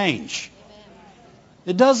to change.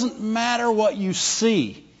 It doesn't matter what you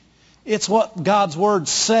see. It's what God's Word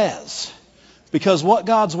says. Because what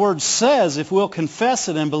God's Word says, if we'll confess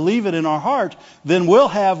it and believe it in our heart, then we'll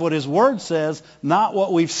have what His Word says, not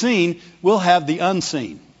what we've seen. We'll have the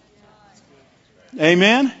unseen.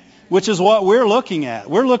 Amen? Which is what we're looking at.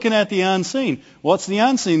 We're looking at the unseen. What's the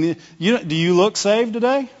unseen? Do you look saved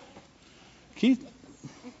today? Keith,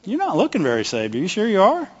 you're not looking very saved. Are you sure you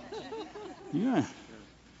are? Yeah.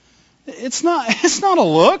 It's not a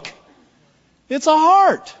look. It's a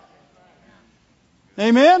heart.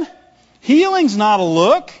 Amen? Healing's not a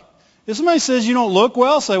look. If somebody says you don't look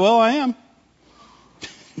well, say, well, I am.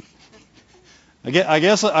 I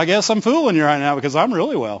guess I'm fooling you right now because I'm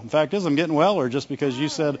really well. In fact, I'm getting weller just because you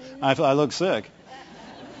said I look sick.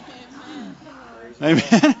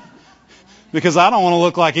 Amen. Because I don't want to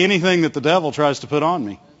look like anything that the devil tries to put on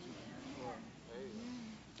me.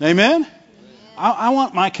 Amen. I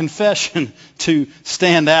want my confession to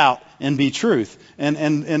stand out and be truth. And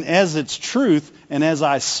as it's truth, and as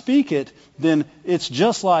I speak it, then it's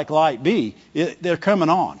just like light be. They're coming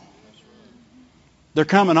on. They're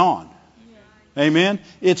coming on. Amen.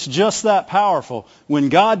 It's just that powerful. When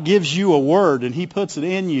God gives you a word and He puts it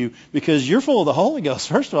in you, because you're full of the Holy Ghost.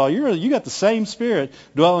 First of all, you got the same Spirit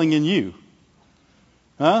dwelling in you,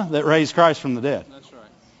 that raised Christ from the dead. That's right.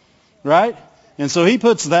 Right? And so He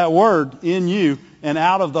puts that word in you, and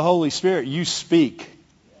out of the Holy Spirit you speak.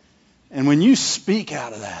 And when you speak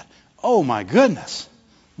out of that, oh my goodness,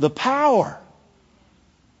 the power.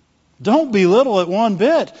 Don't belittle it one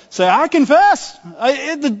bit. Say, I confess.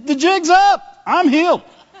 The jig's up. I'm healed.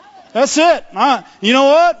 That's it. You know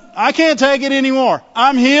what? I can't take it anymore.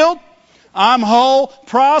 I'm healed. I'm whole.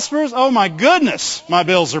 Prosperous. Oh my goodness, my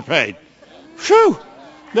bills are paid. Whew.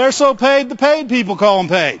 They're so paid, the paid people call them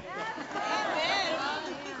paid.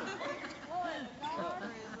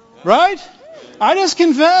 Right? I just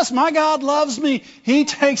confess, my God loves me. He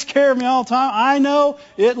takes care of me all the time. I know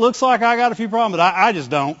it looks like I got a few problems, but I just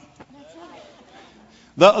don't.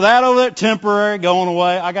 That over there, temporary, going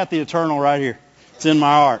away. I got the eternal right here. It's in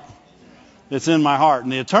my heart. It's in my heart.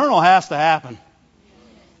 And the eternal has to happen.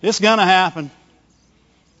 It's going to happen.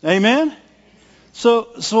 Amen?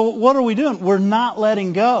 So what are we doing? We're not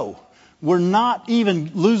letting go. We're not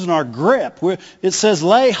even losing our grip. It says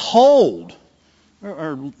lay hold.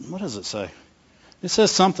 Or what does it say? It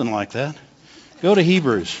says something like that. Go to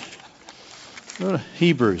Hebrews. Go to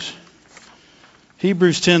Hebrews.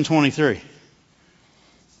 Hebrews 10:23.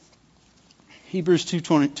 Hebrews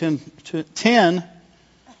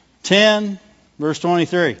 10, verse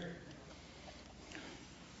 23.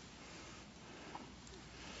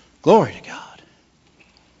 Glory to God.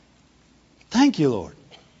 Thank you, Lord.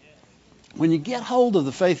 When you get hold of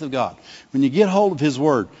the faith of God, when you get hold of His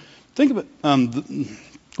Word, think about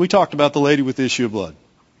we talked about the lady with the issue of blood.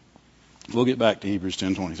 We'll get back to Hebrews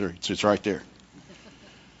 10:23. It's right there.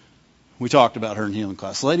 We talked about her in healing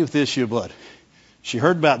class. The lady with the issue of blood. She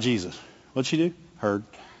heard about Jesus. What'd she do? Heard.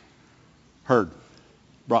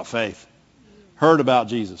 Brought faith. Heard about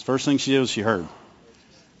Jesus. First thing she did was she heard.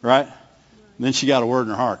 Right? And then she got a word in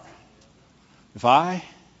her heart. If I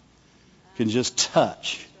can just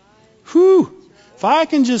touch. If I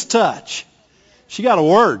can just touch. She got a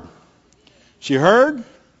word. She heard,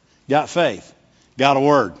 got faith, got a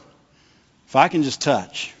word. If I can just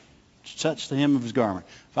touch the hem of His garment.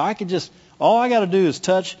 If I could just, all I got to do is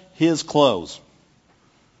touch His clothes.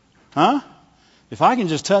 If I can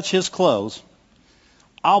just touch His clothes,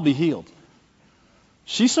 I'll be healed.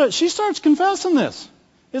 She starts confessing this.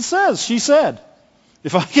 It says, she said,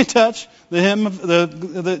 if I can touch the hem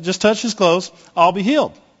of just touch His clothes, I'll be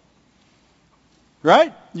healed.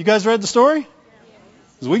 Right? You guys read the story?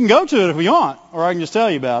 Because we can go to it if we want, or I can just tell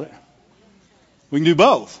you about it. We can do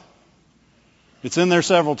both. It's in there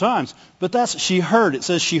several times. But she heard. It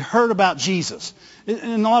says she heard about Jesus.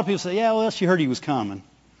 And a lot of people say, yeah, well, she heard He was coming.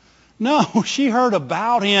 No, she heard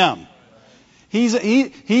about Him.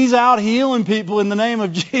 He's out healing people in the name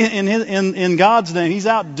of in God's name. He's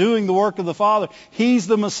out doing the work of the Father. He's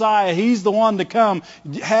the Messiah. He's the one to come.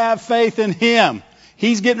 Have faith in Him.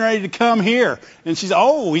 He's getting ready to come here. And she's,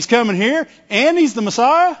 He's coming here? And He's the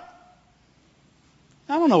Messiah?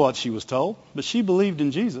 I don't know what she was told, but she believed in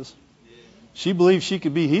Jesus. She believed she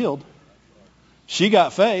could be healed. She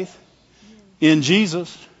got faith in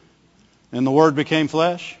Jesus. And the Word became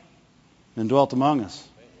flesh and dwelt among us.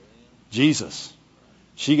 Jesus.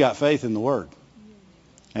 She got faith in the Word.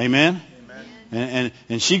 Amen?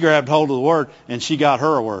 And she grabbed hold of the Word and she got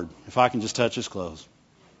her a word. If I can just touch His clothes.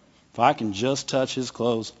 If I can just touch His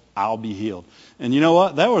clothes, I'll be healed. And you know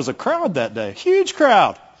what? There was a crowd that day. Huge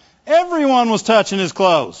crowd. Everyone was touching His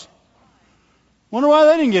clothes. Wonder why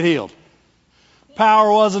they didn't get healed. Power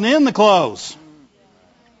wasn't in the clothes.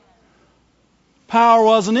 Power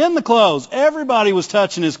wasn't in the clothes. Everybody was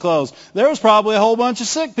touching His clothes. There was probably a whole bunch of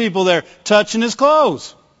sick people there touching His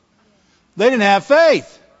clothes. They didn't have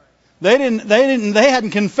faith. They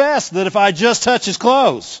hadn't confessed that if I just touch His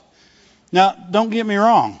clothes. Now, don't get me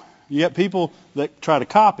wrong. You got people that try to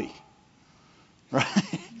copy. Right?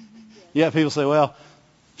 You got people say, well,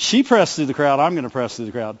 she pressed through the crowd, I'm going to press through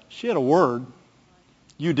the crowd. She had a word.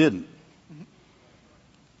 You didn't.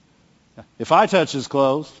 If I touch His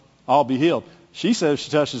clothes, I'll be healed. She said if she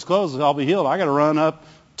touches His clothes, I'll be healed. I got to run up,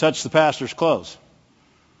 touch the pastor's clothes.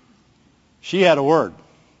 She had a word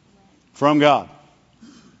from God.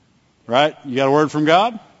 Right? You got a word from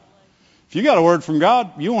God? If you got a word from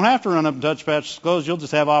God, you won't have to run up and touch Patrick's clothes. You'll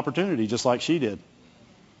just have opportunity, just like she did.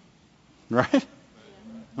 Right?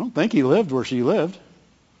 I don't think he lived where she lived.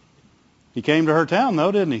 He came to her town,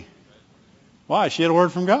 though, didn't he? Why? She had a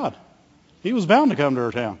word from God. He was bound to come to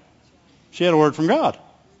her town. She had a word from God.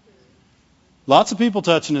 Lots of people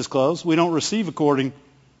touching his clothes. We don't receive according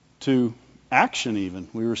to action even.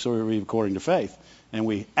 We receive according to faith. And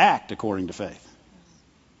we act according to faith.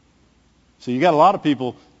 So you got a lot of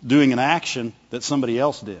people doing an action that somebody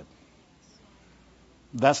else did.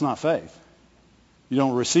 That's not faith. You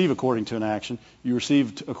don't receive according to an action. You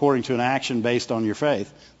receive according to an action based on your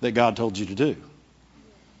faith that God told you to do.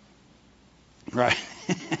 Right?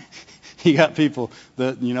 You got people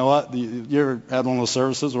that, you know what, you ever had one of those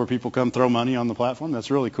services where people come throw money on the platform?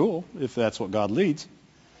 That's really cool if that's what God leads.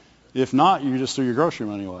 If not, you just threw your grocery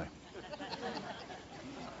money away.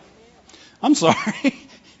 I'm sorry.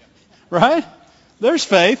 Right? There's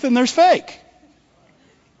faith and there's fake.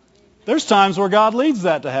 There's times where God leads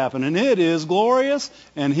that to happen, and it is glorious,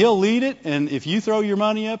 and He'll lead it, and if you throw your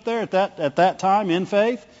money up there at that time in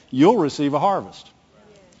faith, you'll receive a harvest.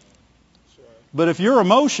 But if your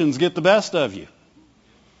emotions get the best of you,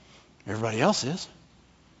 everybody else is.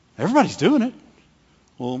 Everybody's doing it.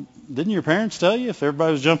 Well, didn't your parents tell you if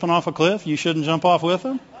everybody was jumping off a cliff, you shouldn't jump off with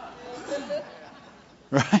them?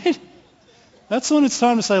 Right? That's when it's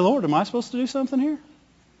time to say, Lord, am I supposed to do something here?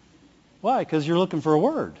 Why? Because you're looking for a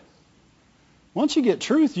word. Once you get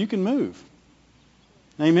truth, you can move.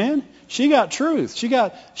 Amen? She got truth. She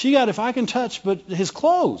got if I can touch but his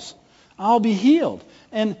clothes, I'll be healed.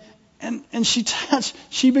 And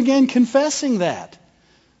she began confessing that.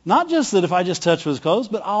 Not just that if I just touch his clothes,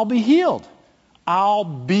 but I'll be healed. I'll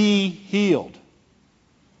be healed.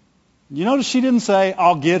 You notice she didn't say,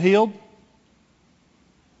 I'll get healed.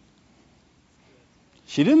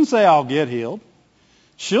 She didn't say, I'll get healed.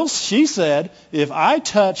 She said, if I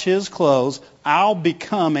touch his clothes, I'll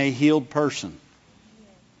become a healed person.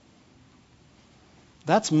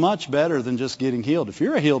 That's much better than just getting healed. If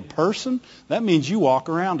you're a healed person, that means you walk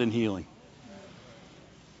around in healing.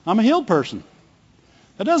 I'm a healed person.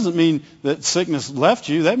 That doesn't mean that sickness left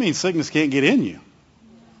you. That means sickness can't get in you.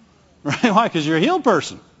 Right? Why? Because you're a healed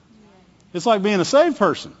person. It's like being a saved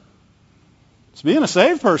person. So being a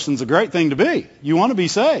saved person is a great thing to be. You want to be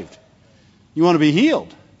saved. You want to be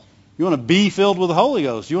healed. You want to be filled with the Holy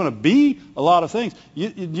Ghost. You want to be a lot of things. You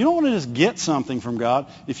don't want to just get something from God.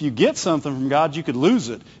 If you get something from God, you could lose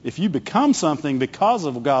it. If you become something because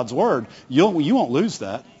of God's Word, you won't lose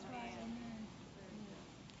that.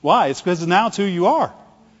 Why? It's because now it's who you are.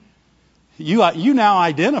 You now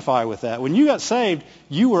identify with that. When you got saved,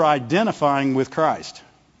 you were identifying with Christ.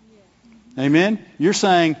 Amen? You're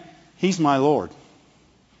saying, He's my Lord.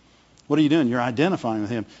 What are you doing? You're identifying with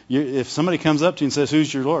Him. If somebody comes up to you and says,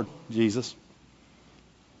 who's your Lord? Jesus.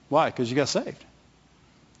 Why? Because you got saved.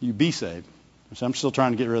 You be saved. So I'm still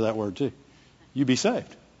trying to get rid of that word too. You be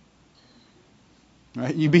saved.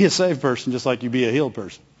 Right? You be a saved person just like you be a healed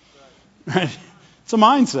person. Right? It's a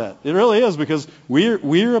mindset. It really is, because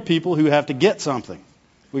we're a people who have to get something.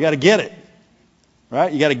 We got to get it.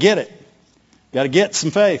 Right? You got to get it. Got to get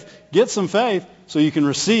some faith. Get some faith so you can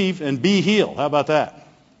receive and be healed. How about that?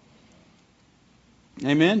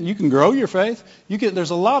 Amen. You can grow your faith. There's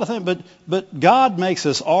a lot of things, but God makes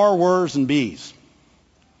us R, wers, and B's.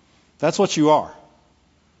 That's what you are.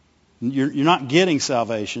 You're not getting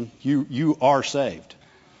salvation. You are saved.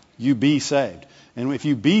 You be saved. And if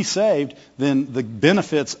you be saved, then the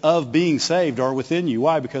benefits of being saved are within you.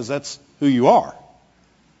 Why? Because that's who you are.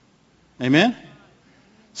 Amen?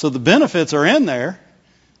 So the benefits are in there.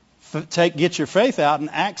 Get your faith out and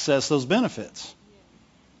access those benefits.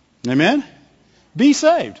 Amen? Be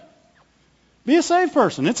saved. Be a saved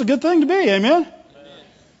person. It's a good thing to be. Amen?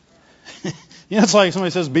 You know, it's like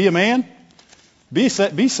somebody says, be a man. Be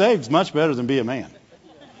saved is much better than be a man.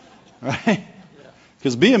 Right?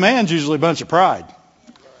 Because be a man is usually a bunch of pride.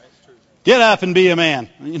 Get up and be a man.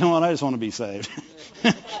 You know what? I just want to be saved.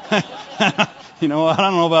 You know what? I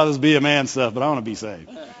don't know about this be a man stuff, but I want to be saved.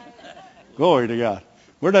 Glory to God.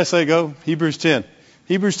 Where did I say go? Hebrews 10.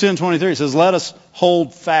 Hebrews 10:23 says, let us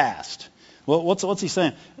hold fast. Well, what's he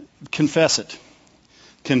saying? Confess it.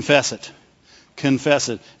 Confess it. Confess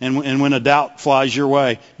it. And when a doubt flies your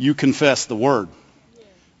way, you confess the word.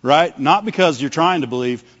 Right? Not because you're trying to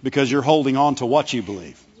believe, because you're holding on to what you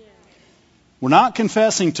believe. We're not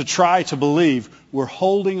confessing to try to believe. We're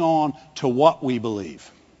holding on to what we believe.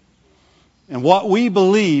 And what we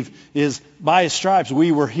believe is by His stripes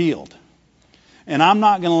we were healed. And I'm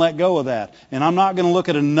not going to let go of that. And I'm not going to look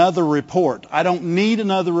at another report. I don't need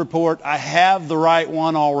another report. I have the right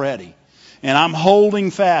one already. And I'm holding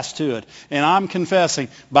fast to it. And I'm confessing,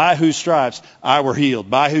 by whose stripes I were healed.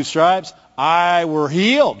 By whose stripes I were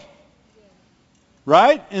healed.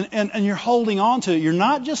 Right? And you're holding on to it. You're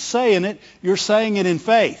not just saying it. You're saying it in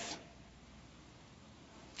faith.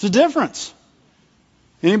 It's a difference.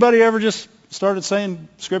 Anybody ever just started saying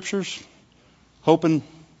scriptures hoping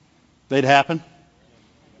they'd happen?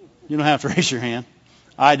 You don't have to raise your hand.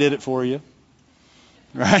 I did it for you.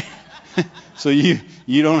 Right? So you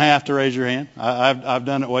don't have to raise your hand. I've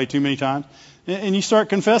done it way too many times. And you start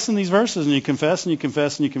confessing these verses, and you confess, and you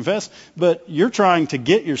confess, and you confess. But you're trying to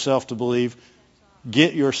get yourself to believe,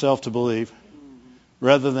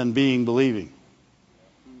 rather than being believing.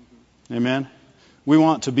 Amen? We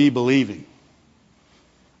want to be believing.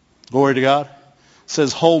 Glory to God. It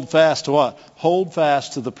says hold fast to what? Hold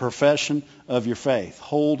fast to the profession of your faith.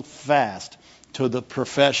 Hold fast to the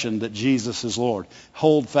profession that Jesus is Lord.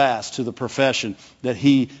 Hold fast to the profession that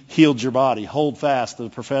He healed your body. Hold fast to the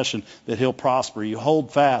profession that He'll prosper you.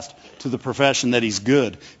 Hold fast to the profession that He's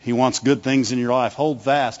good. He wants good things in your life. Hold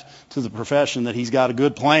fast to the profession that He's got a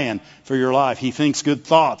good plan for your life. He thinks good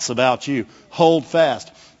thoughts about you. Hold fast.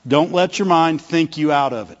 Don't let your mind think you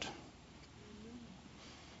out of it.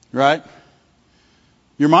 Right?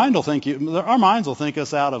 Your mind will think our minds will think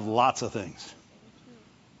us out of lots of things.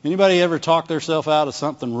 Anybody ever talk themselves out of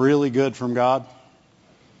something really good from God?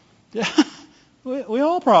 Yeah, we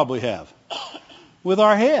all probably have. With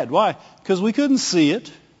our head. Why? Because we couldn't see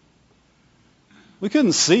it. We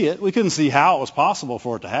couldn't see it. We couldn't see how it was possible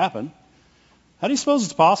for it to happen. How do you suppose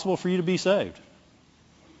it's possible for you to be saved?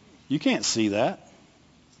 You can't see that.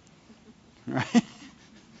 Right?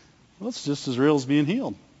 Well, it's just as real as being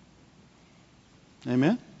healed.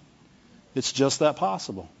 Amen? It's just that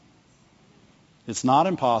possible. It's not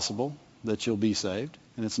impossible that you'll be saved,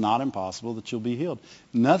 and it's not impossible that you'll be healed.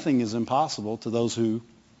 Nothing is impossible to those who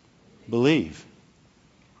believe.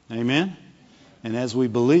 Amen? And as we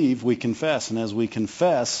believe, we confess. And as we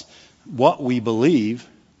confess what we believe,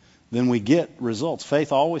 then we get results.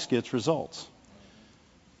 Faith always gets results.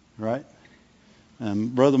 Right?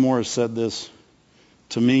 Brother Moore has said this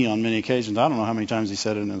to me on many occasions. I don't know how many times he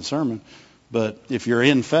said it in the sermon. But if you're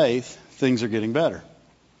in faith, things are getting better.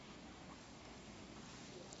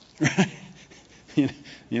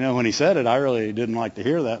 You know, when he said it, I really didn't like to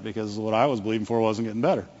hear that because what I was believing for wasn't getting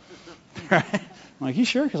better. Right? I'm like, you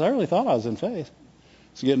sure? Because I really thought I was in faith.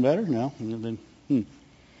 It's getting better? No.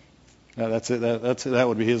 That's it. That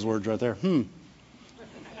would be his words right there.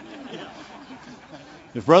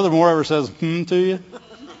 If Brother Moore ever says to you,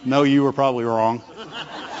 no, you were probably wrong.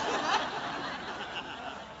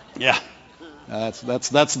 Yeah. That's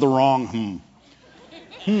the wrong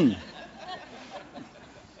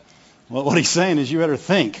Well, what he's saying is you better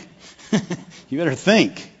think. You better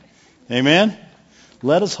think. Amen?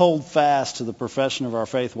 Let us hold fast to the profession of our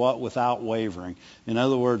faith, what? Without wavering. In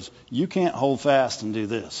other words, you can't hold fast and do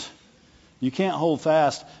this. You can't hold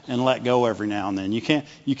fast and let go every now and then. You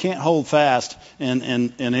can't hold fast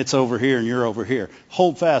and it's over here and you're over here.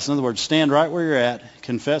 Hold fast. In other words, stand right where you're at.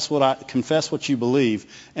 Confess what you believe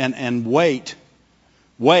and wait.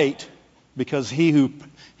 Wait, because he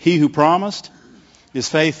who promised is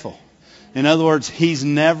faithful. In other words, He's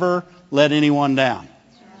never let anyone down.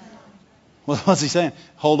 Well, what's He saying?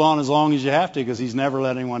 Hold on as long as you have to, because He's never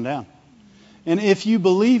let anyone down. And if you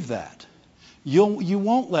believe that, you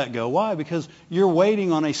won't let go. Why? Because you're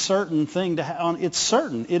waiting on a certain thing it's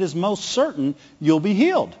certain. It is most certain you'll be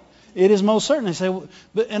healed. It is most certain. They say,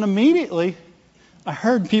 and immediately, I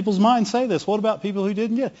heard people's minds say this. What about people who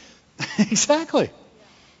didn't get it? Exactly.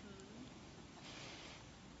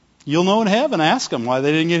 You'll know in heaven. Ask them why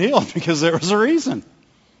they didn't get healed, because there was a reason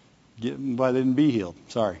why they didn't be healed.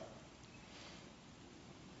 Sorry.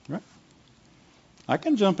 Right? I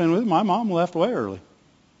can jump in with it. My mom left way early.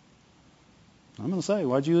 I'm going to say,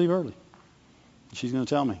 why'd you leave early? She's going to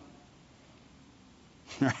tell me.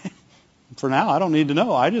 Right? For now, I don't need to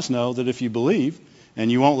know. I just know that if you believe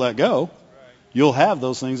and you won't let go, you'll have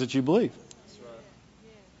those things that you believe.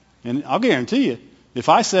 And I'll guarantee you, if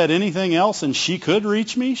I said anything else and she could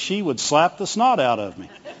reach me, she would slap the snot out of me.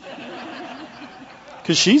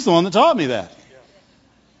 Because she's the one that taught me that.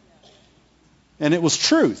 And it was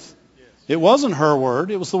truth. It wasn't her word,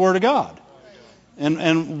 it was the Word of God.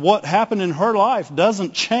 And what happened in her life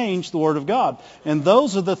doesn't change the Word of God. And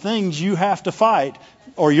those are the things you have to fight,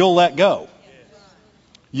 or you'll let go.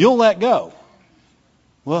 You'll let go.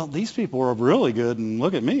 Well, these people are really good, and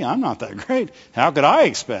look at me, I'm not that great. How could I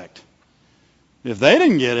expect? If they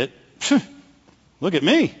didn't get it, look at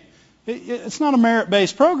me. It's not a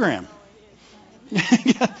merit-based program.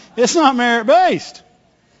 It's not merit-based.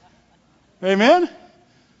 Amen?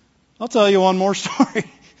 I'll tell you one more story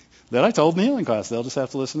that I told in the healing class. They'll just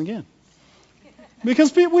have to listen again.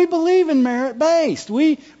 Because we believe in merit-based.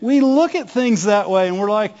 We look at things that way, and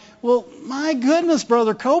we're like, well, my goodness,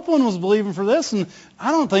 Brother Copeland was believing for this, and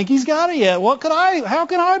I don't think he's got it yet. How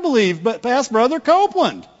can I believe but past Brother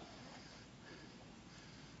Copeland?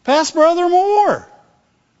 Past Brother Moore?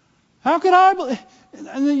 How could I believe?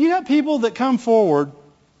 And then you got people that come forward,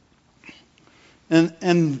 and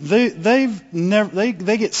they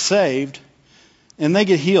get saved, and they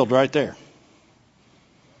get healed right there.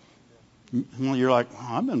 Well, you're like, oh,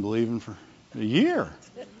 I've been believing for a year.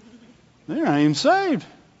 They're not even saved.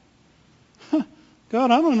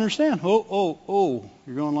 God, I don't understand. Oh,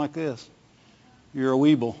 you're going like this. You're a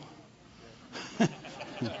weeble.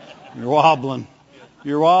 You're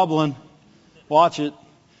wobbling. Watch it.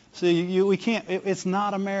 See, we can't. It's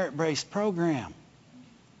not a merit-based program,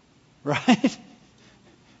 right?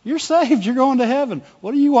 You're saved. You're going to heaven.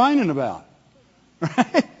 What are you whining about,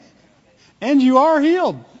 right? And you are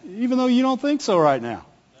healed, even though you don't think so right now,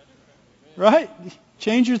 right?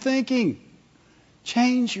 Change your thinking.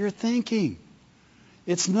 Change your thinking.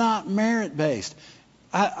 It's not merit-based.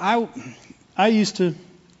 I used to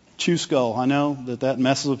chew skull. I know that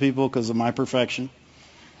messes with people because of my perfection.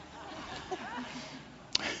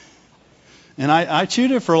 And I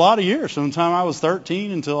chewed it for a lot of years, from the time I was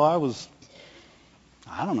 13 until I was,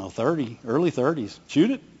 30, early 30s.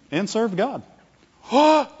 Chewed it and served God.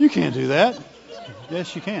 Oh, you can't do that.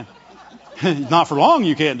 Yes, you can. Not for long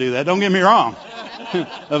you can't do that. Don't get me wrong.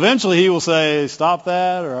 Eventually he will say, stop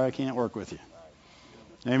that, or I can't work with you.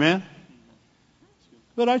 Amen?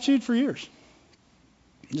 But I chewed for years.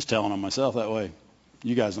 Just telling on myself that way.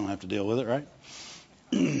 You guys don't have to deal with it, right?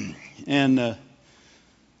 And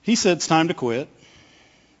he said it's time to quit.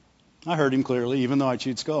 I heard him clearly, even though I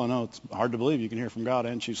chewed skull. I know it's hard to believe you can hear from God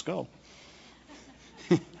and chew skull.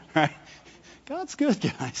 Right? God's good,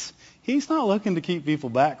 guys. He's not looking to keep people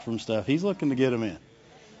back from stuff. He's looking to get them in.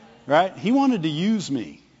 Right? He wanted to use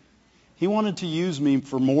me. He wanted to use me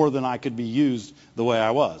for more than I could be used the way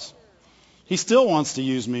I was. He still wants to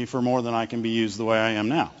use me for more than I can be used the way I am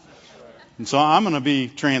now. And so I'm going to be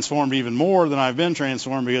transformed even more than I've been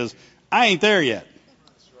transformed, because I ain't there yet.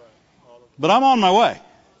 But I'm on my way.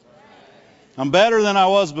 I'm better than I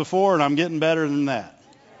was before, and I'm getting better than that.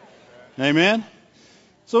 Amen?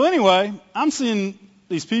 So anyway, I'm seeing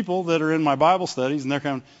these people that are in my Bible studies, and they're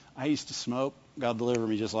coming, I used to smoke. God delivered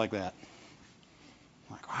me just like that.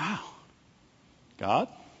 I'm like, wow. God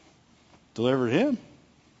delivered him.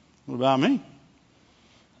 What about me?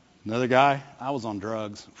 Another guy, I was on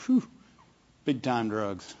drugs. Whew, big time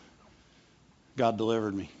drugs. God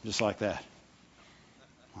delivered me just like that.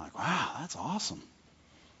 I'm like, wow, that's awesome.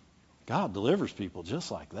 God delivers people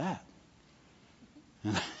just like that.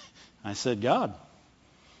 And I said, God,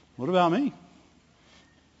 what about me?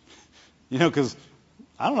 Because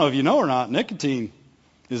I don't know if you know or not, nicotine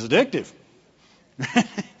is addictive.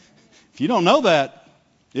 If you don't know that,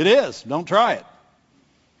 it is. Don't try it.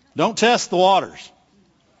 Don't test the waters.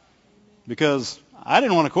 Because I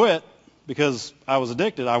didn't want to quit because I was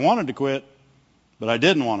addicted. I wanted to quit, but I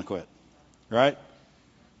didn't want to quit. Right?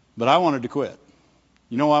 But I wanted to quit.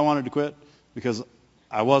 You know why I wanted to quit? Because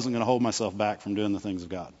I wasn't going to hold myself back from doing the things of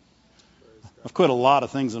God. I've quit a lot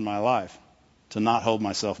of things in my life to not hold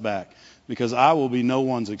myself back, because I will be no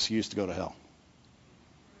one's excuse to go to hell.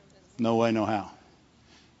 No way, no how.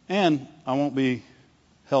 And I won't be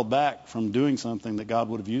held back from doing something that God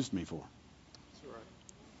would have used me for.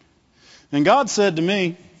 And God said to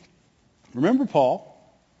me, remember Paul?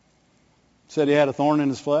 Said he had a thorn in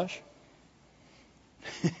his flesh?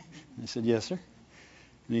 I said, yes, sir.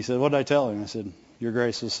 And he said, what did I tell him? I said, your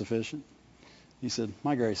grace is sufficient. He said,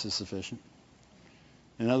 my grace is sufficient.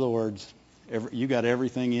 In other words, you got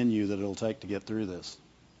everything in you that it'll take to get through this.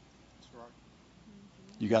 That's right.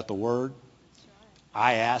 You got the Word.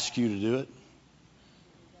 I asked you to do it.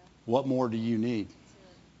 What more do you need?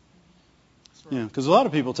 Because a lot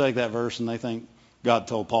of people take that verse and they think God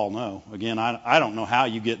told Paul no. Again, I don't know how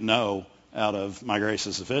you get no out of my grace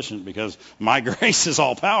is sufficient, because my grace is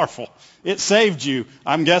all powerful. It saved you.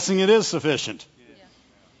 I'm guessing it is sufficient.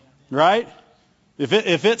 Right? If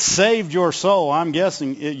it saved your soul, I'm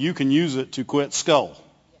guessing you can use it to quit skull.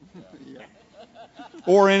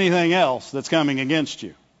 Or anything else that's coming against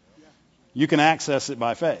you. You can access it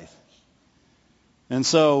by faith. And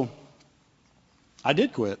so I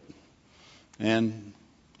did quit. And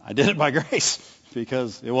I did it by grace,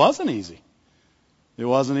 because it wasn't easy. It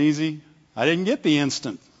wasn't easy. I didn't get the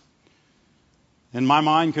instant And my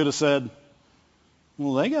mind could have said,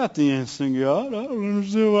 well, they got the instant God. I don't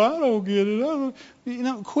understand why I don't get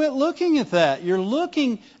it. Quit looking at that. You're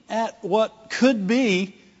looking at what could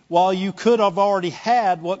be while you could have already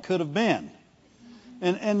had what could have been.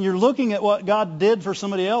 And you're looking at what God did for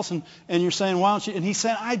somebody else, and you're saying, why don't you? And He's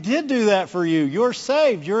saying, I did do that for you. You're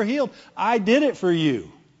saved. You're healed. I did it for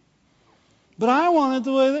you. But I want it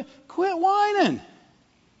the way that... Quit whining.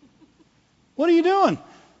 What are you doing?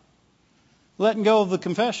 Letting go of the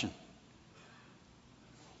confession.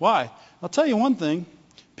 Why? I'll tell you one thing.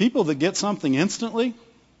 People that get something instantly,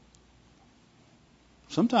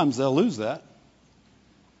 sometimes they'll lose that.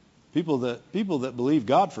 People that believe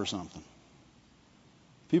God for something.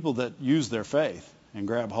 People that use their faith and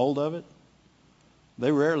grab hold of it,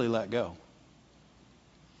 they rarely let go.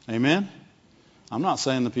 Amen? I'm not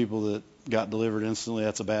saying the people that got delivered instantly,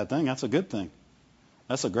 that's a bad thing. That's a good thing.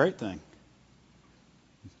 That's a great thing.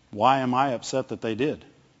 Why am I upset that they did?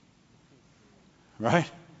 Right?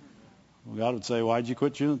 Well, God would say, why'd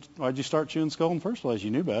you start chewing skull in the first place?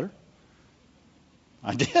 You knew better.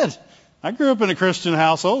 I did. I grew up in a Christian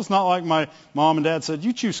household. It's not like my mom and dad said,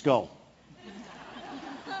 you chew skull.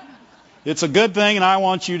 It's a good thing and I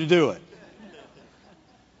want you to do it.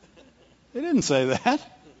 They didn't say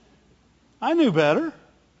that. I knew better.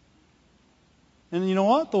 And you know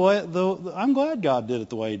what? I'm glad God did it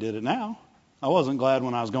the way He did it now. I wasn't glad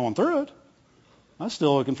when I was going through it. I was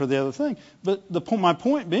still looking for the other thing. But my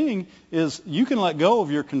point being is you can let go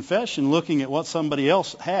of your confession looking at what somebody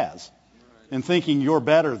else has and thinking you're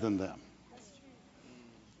better than them.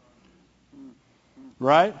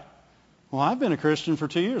 Right? Well, I've been a Christian for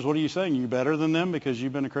 2 years. What are you saying? You're better than them because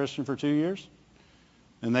you've been a Christian for 2 years?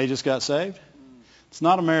 And they just got saved? It's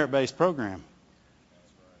not a merit-based program.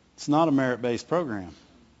 It's not a merit-based program.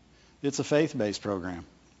 It's a faith-based program.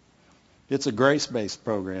 It's a grace-based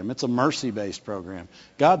program. It's a mercy-based program.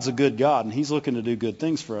 God's a good God, and He's looking to do good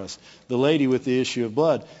things for us. The lady with the issue of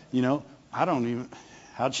blood,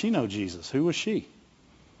 how'd she know Jesus? Who was she?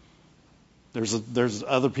 There's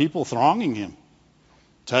other people thronging Him,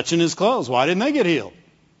 touching His clothes. Why didn't they get healed?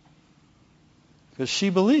 Because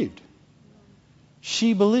she believed.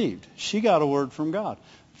 She believed. She got a word from God.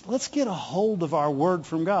 Let's get a hold of our word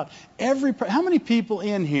from God. How many people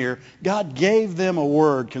in here, God gave them a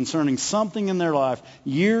word concerning something in their life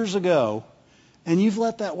years ago, and you've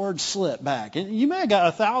let that word slip back? And you may have got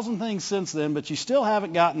 1,000 things since then, but you still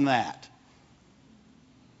haven't gotten that.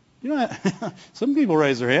 Some people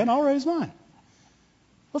raise their hand. I'll raise mine.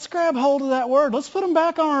 Let's grab hold of that word. Let's put them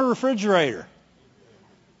back on our refrigerator.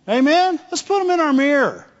 Amen? Let's put them in our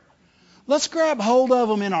mirror. Let's grab hold of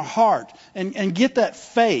them in our heart and get that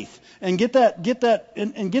faith and get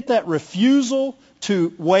that refusal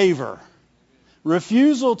to waver,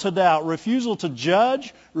 refusal to doubt, refusal to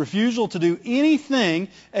judge, refusal to do anything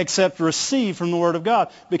except receive from the Word of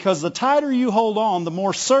God. Because the tighter you hold on, the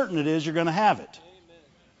more certain it is you're going to have it.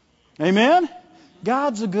 Amen?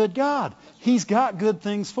 God's a good God. He's got good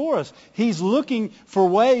things for us. He's looking for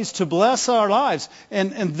ways to bless our lives.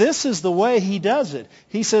 And this is the way He does it.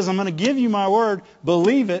 He says, I'm going to give you my word,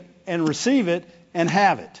 believe it, and receive it, and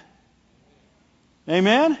have it.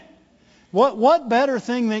 Amen? What better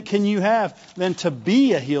thing can you have than to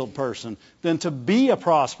be a healed person, than to be a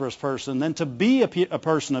prosperous person, than to be a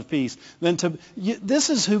person of peace? We don't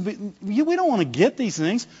want to get these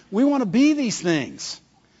things. We want to be these things.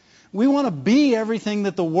 We want to be everything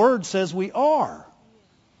that the Word says we are.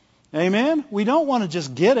 Amen? We don't want to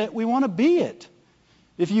just get it. We want to be it.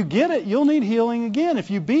 If you get it, you'll need healing again. If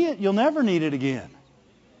you be it, you'll never need it again.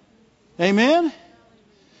 Amen?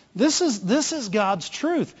 This is God's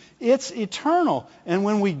truth. It's eternal. And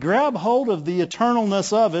when we grab hold of the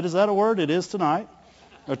eternalness of it, is that a word? It is tonight.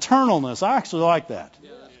 Eternalness. I actually like that.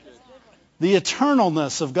 The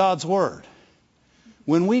eternalness of God's Word.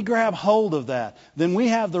 When we grab hold of that, then we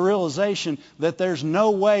have the realization that there's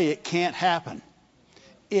no way it can't happen.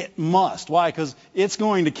 It must. Why? Because it's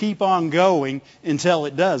going to keep on going until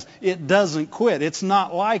it does. It doesn't quit. It's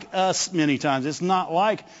not like us many times. It's not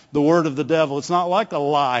like the word of the devil. It's not like a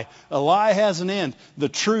lie. A lie has an end. The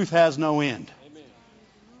truth has no end.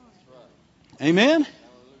 Amen?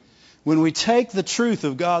 When we take the truth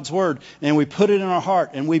of God's Word and we put it in our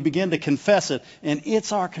heart and we begin to confess it, and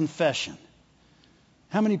it's our confession.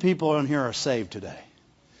 How many people in here are saved today?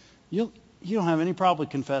 You don't have any problem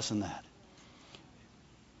confessing that.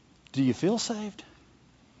 Do you feel saved?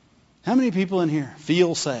 How many people in here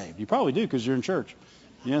feel saved? You probably do because you're in church.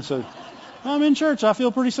 Yeah, so I'm in church. I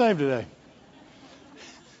feel pretty saved today.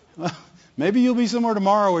 Well, maybe you'll be somewhere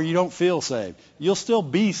tomorrow where you don't feel saved. You'll still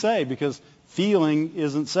be saved because feeling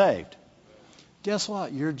isn't saved. Guess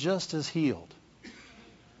what? You're just as healed.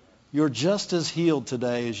 You're just as healed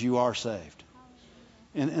today as you are saved.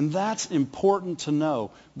 And that's important to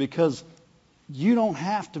know, because you don't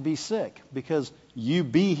have to be sick, because you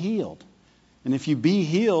be healed. And if you be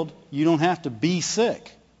healed, you don't have to be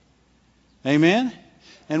sick. Amen?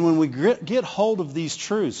 And when we get hold of these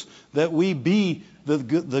truths, that we be the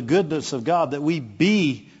goodness of God, that we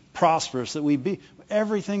be prosperous, that we be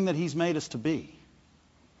everything that He's made us to be,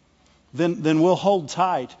 then we'll hold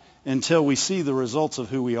tight until we see the results of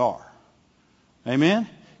who we are. Amen?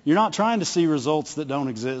 You're not trying to see results that don't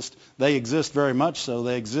exist. They exist very much so.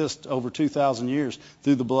 They exist over 2,000 years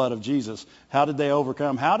through the blood of Jesus. How did they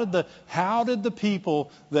overcome? How did the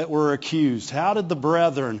people that were accused, how did the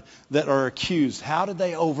brethren that are accused, how did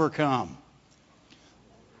they overcome?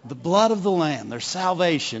 The blood of the Lamb, their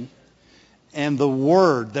salvation, and the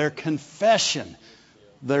Word, their confession.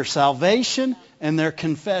 Their salvation and their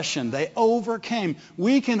confession. They overcame.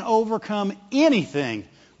 We can overcome anything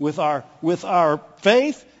with our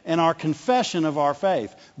faith and our confession of our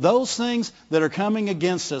faith. Those things that are coming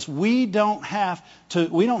against us, we don't have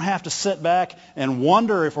to sit back and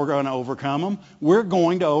wonder if we're going to overcome them. We're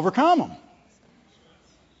going to overcome them.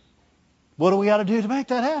 What do we got to do to make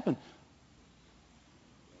that happen?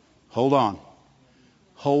 Hold on.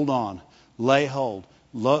 Hold on. Lay hold.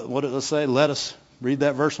 What did it say? Let us read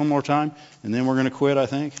that verse one more time, and then we're going to quit, I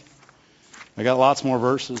think. I got lots more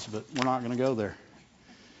verses, but we're not going to go there.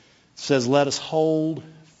 It says, let us hold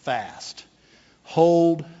fast.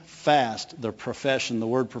 Hold fast the profession. The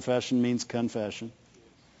word profession means confession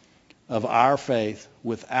of our faith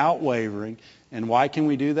without wavering. And why can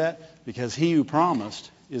we do that? Because He who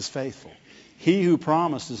promised is faithful. He who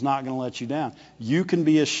promised is not going to let you down. You can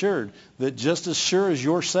be assured that just as sure as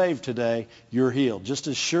you're saved today, you're healed. Just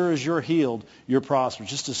as sure as you're healed, you're prosperous.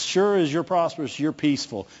 Just as sure as you're prosperous, you're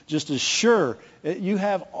peaceful. Just as sure you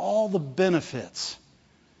have all the benefits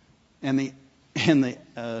and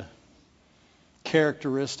the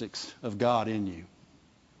characteristics of God in you.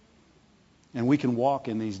 And we can walk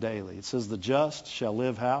in these daily. It says the just shall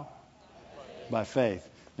live how? By faith.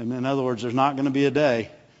 And in other words, there's not going to be a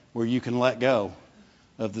day where you can let go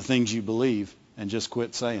of the things you believe and just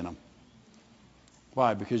quit saying them.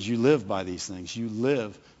 Why? Because you live by these things. You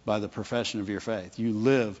live by the profession of your faith. You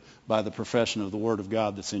live by the profession of the Word of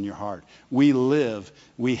God that's in your heart. We live.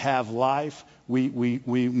 We have life. We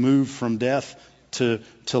move from death to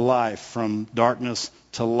life, from darkness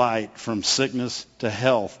to light, from sickness to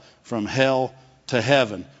health, from hell to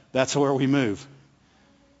heaven. That's where we move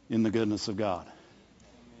in the goodness of God.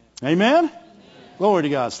 Amen? Glory to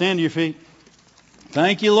God. Stand to your feet.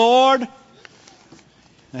 Thank you, Lord.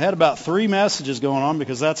 I had about 3 messages going on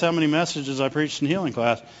because that's how many messages I preached in healing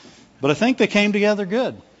class. But I think they came together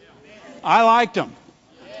good. I liked them.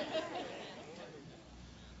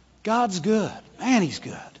 God's good. Man, He's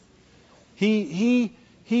good. He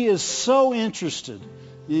is so interested,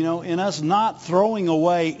 in us not throwing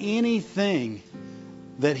away anything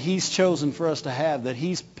that He's chosen for us to have, that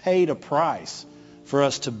He's paid a price for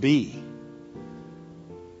us to be.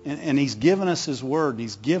 And He's given us His Word.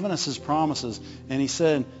 He's given us His promises. And He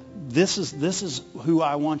said, this is who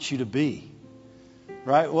I want you to be.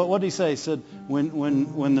 Right? What did He say? He said,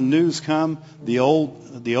 when the news come, the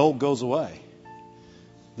old goes away.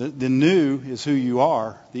 The new is who you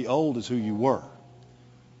are. The old is who you were.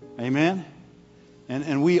 Amen?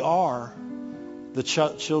 And we are the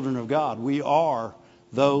children of God. We are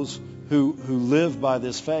those who live by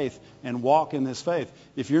this faith and walk in this faith.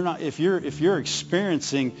 If you're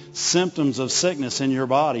experiencing symptoms of sickness in your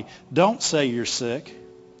body, don't say you're sick.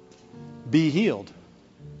 Be healed.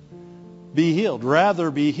 Be healed. Rather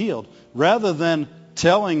be healed. Rather than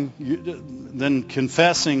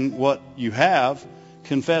confessing what you have,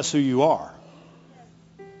 confess who you are.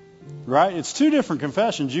 Right? It's 2 different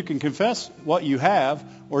confessions. You can confess what you have,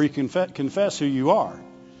 or you can confess who you are.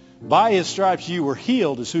 By His stripes you were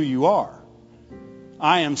healed is who you are.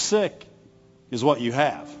 I am sick is what you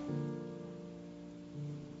have.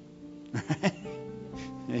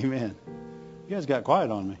 Amen. You guys got quiet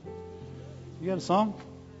on me. You got a song?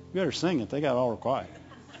 You better sing it. They got all quiet.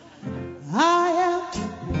 I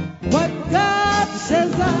am what God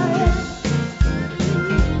says I am.